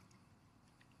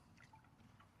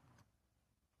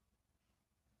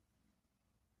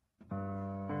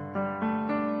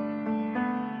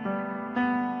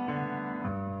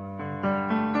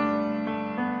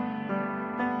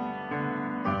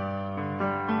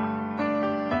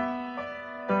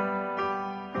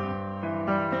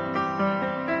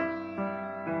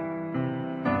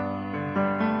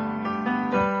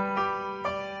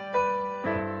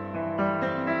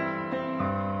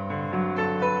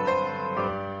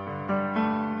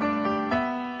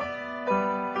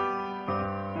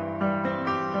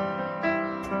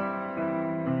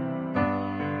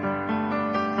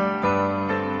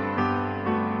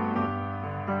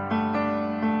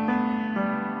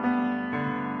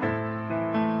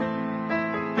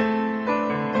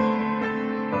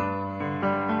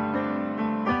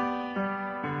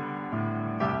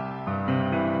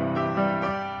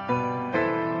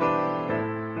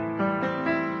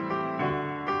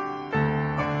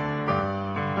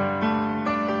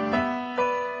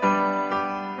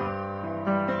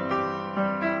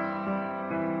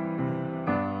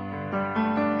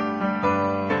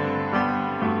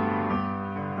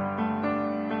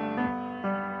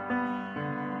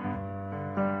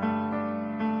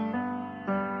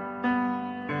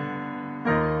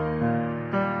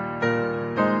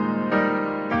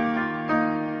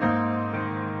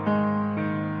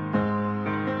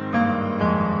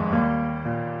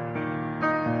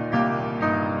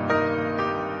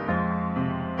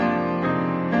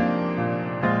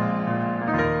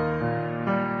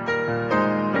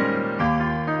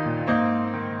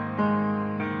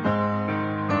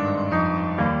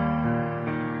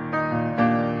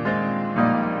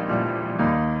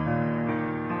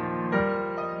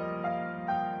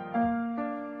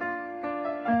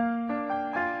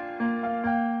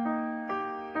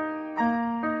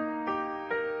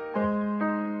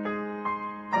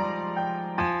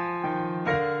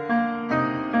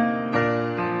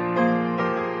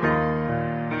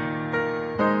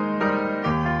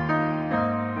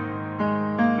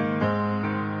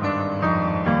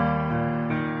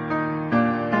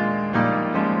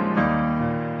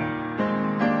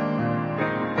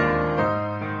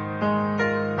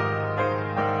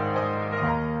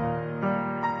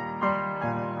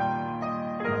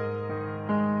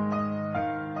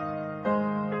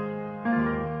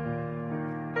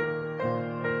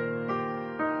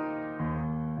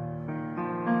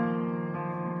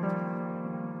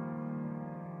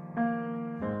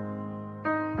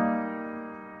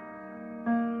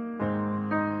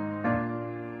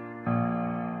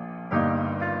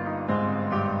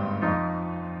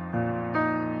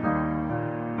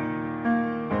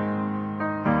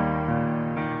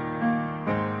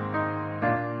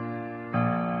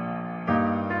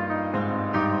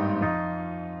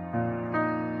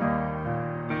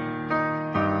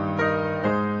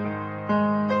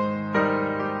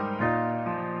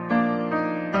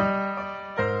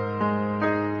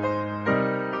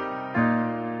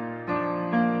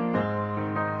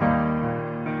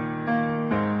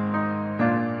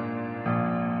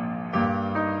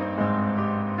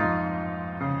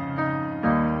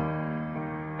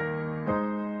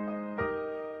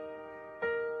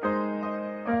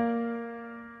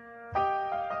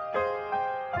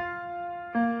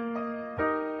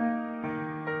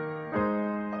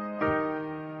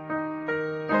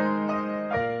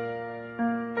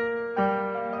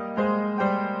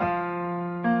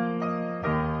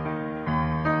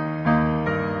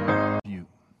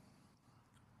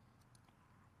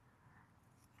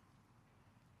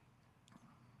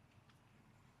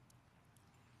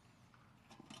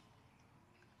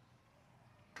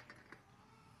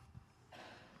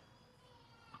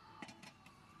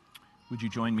 Would you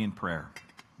join me in prayer?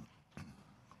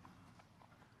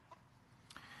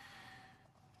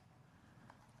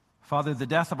 Father, the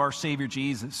death of our Savior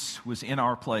Jesus was in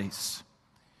our place.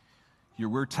 Your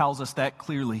word tells us that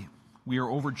clearly. We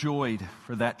are overjoyed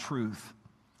for that truth.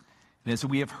 And as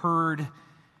we have heard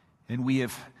and we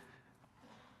have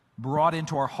brought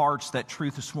into our hearts that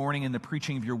truth this morning in the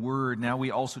preaching of your word, now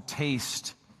we also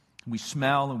taste, we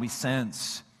smell, and we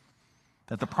sense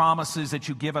that the promises that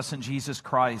you give us in Jesus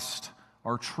Christ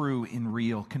are true and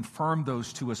real. Confirm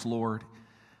those to us, Lord,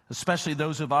 especially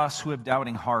those of us who have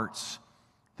doubting hearts,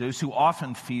 those who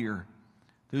often fear,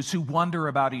 those who wonder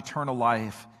about eternal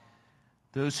life,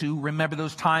 those who remember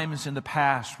those times in the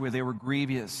past where they were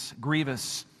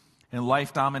grievous and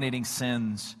life-dominating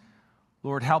sins.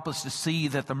 Lord, help us to see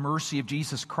that the mercy of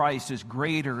Jesus Christ is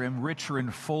greater and richer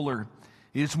and fuller.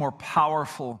 It is more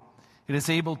powerful. It is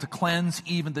able to cleanse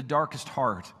even the darkest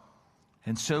heart.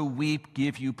 And so we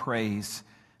give you praise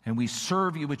and we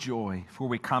serve you with joy, for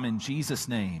we come in Jesus'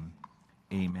 name.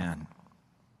 Amen.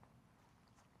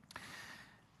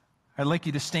 I'd like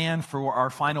you to stand for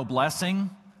our final blessing.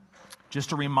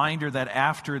 Just a reminder that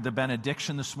after the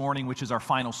benediction this morning, which is our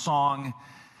final song,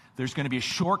 there's going to be a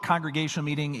short congregational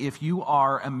meeting. If you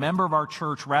are a member of our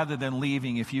church, rather than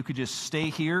leaving, if you could just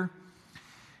stay here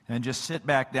and just sit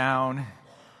back down.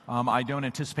 I don't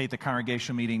anticipate the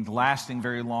congregational meeting lasting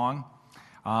very long.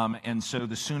 And so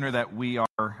the sooner that we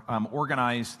are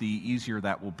organized, the easier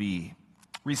that will be.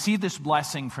 Receive this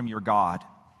blessing from your God.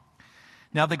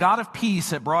 Now the God of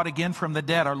peace that brought again from the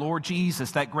dead our Lord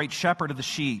Jesus, that great shepherd of the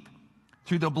sheep,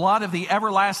 through the blood of the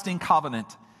everlasting covenant,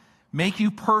 make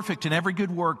you perfect in every good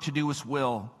work to do his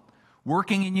will,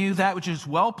 working in you that which is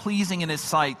well-pleasing in his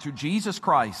sight, through Jesus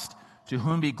Christ, to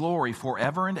whom be glory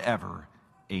forever and ever.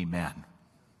 Amen.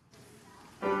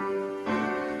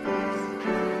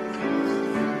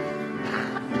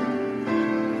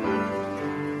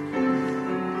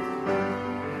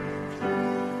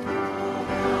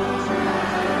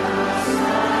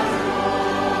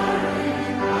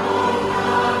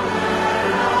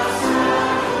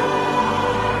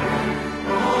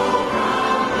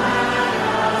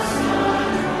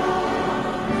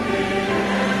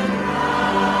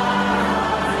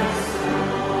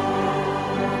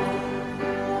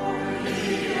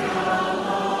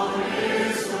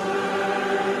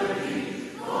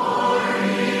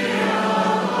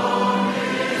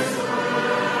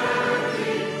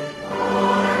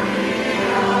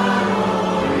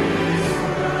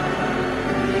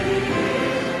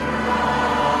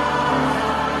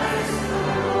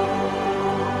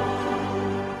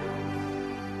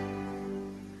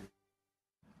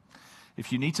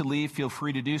 If you need to leave, feel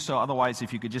free to do so. Otherwise,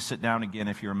 if you could just sit down again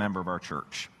if you're a member of our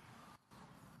church.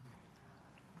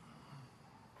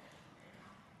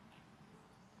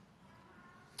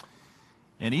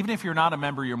 And even if you're not a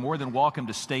member, you're more than welcome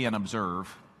to stay and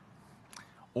observe.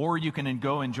 Or you can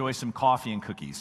go enjoy some coffee and cookies.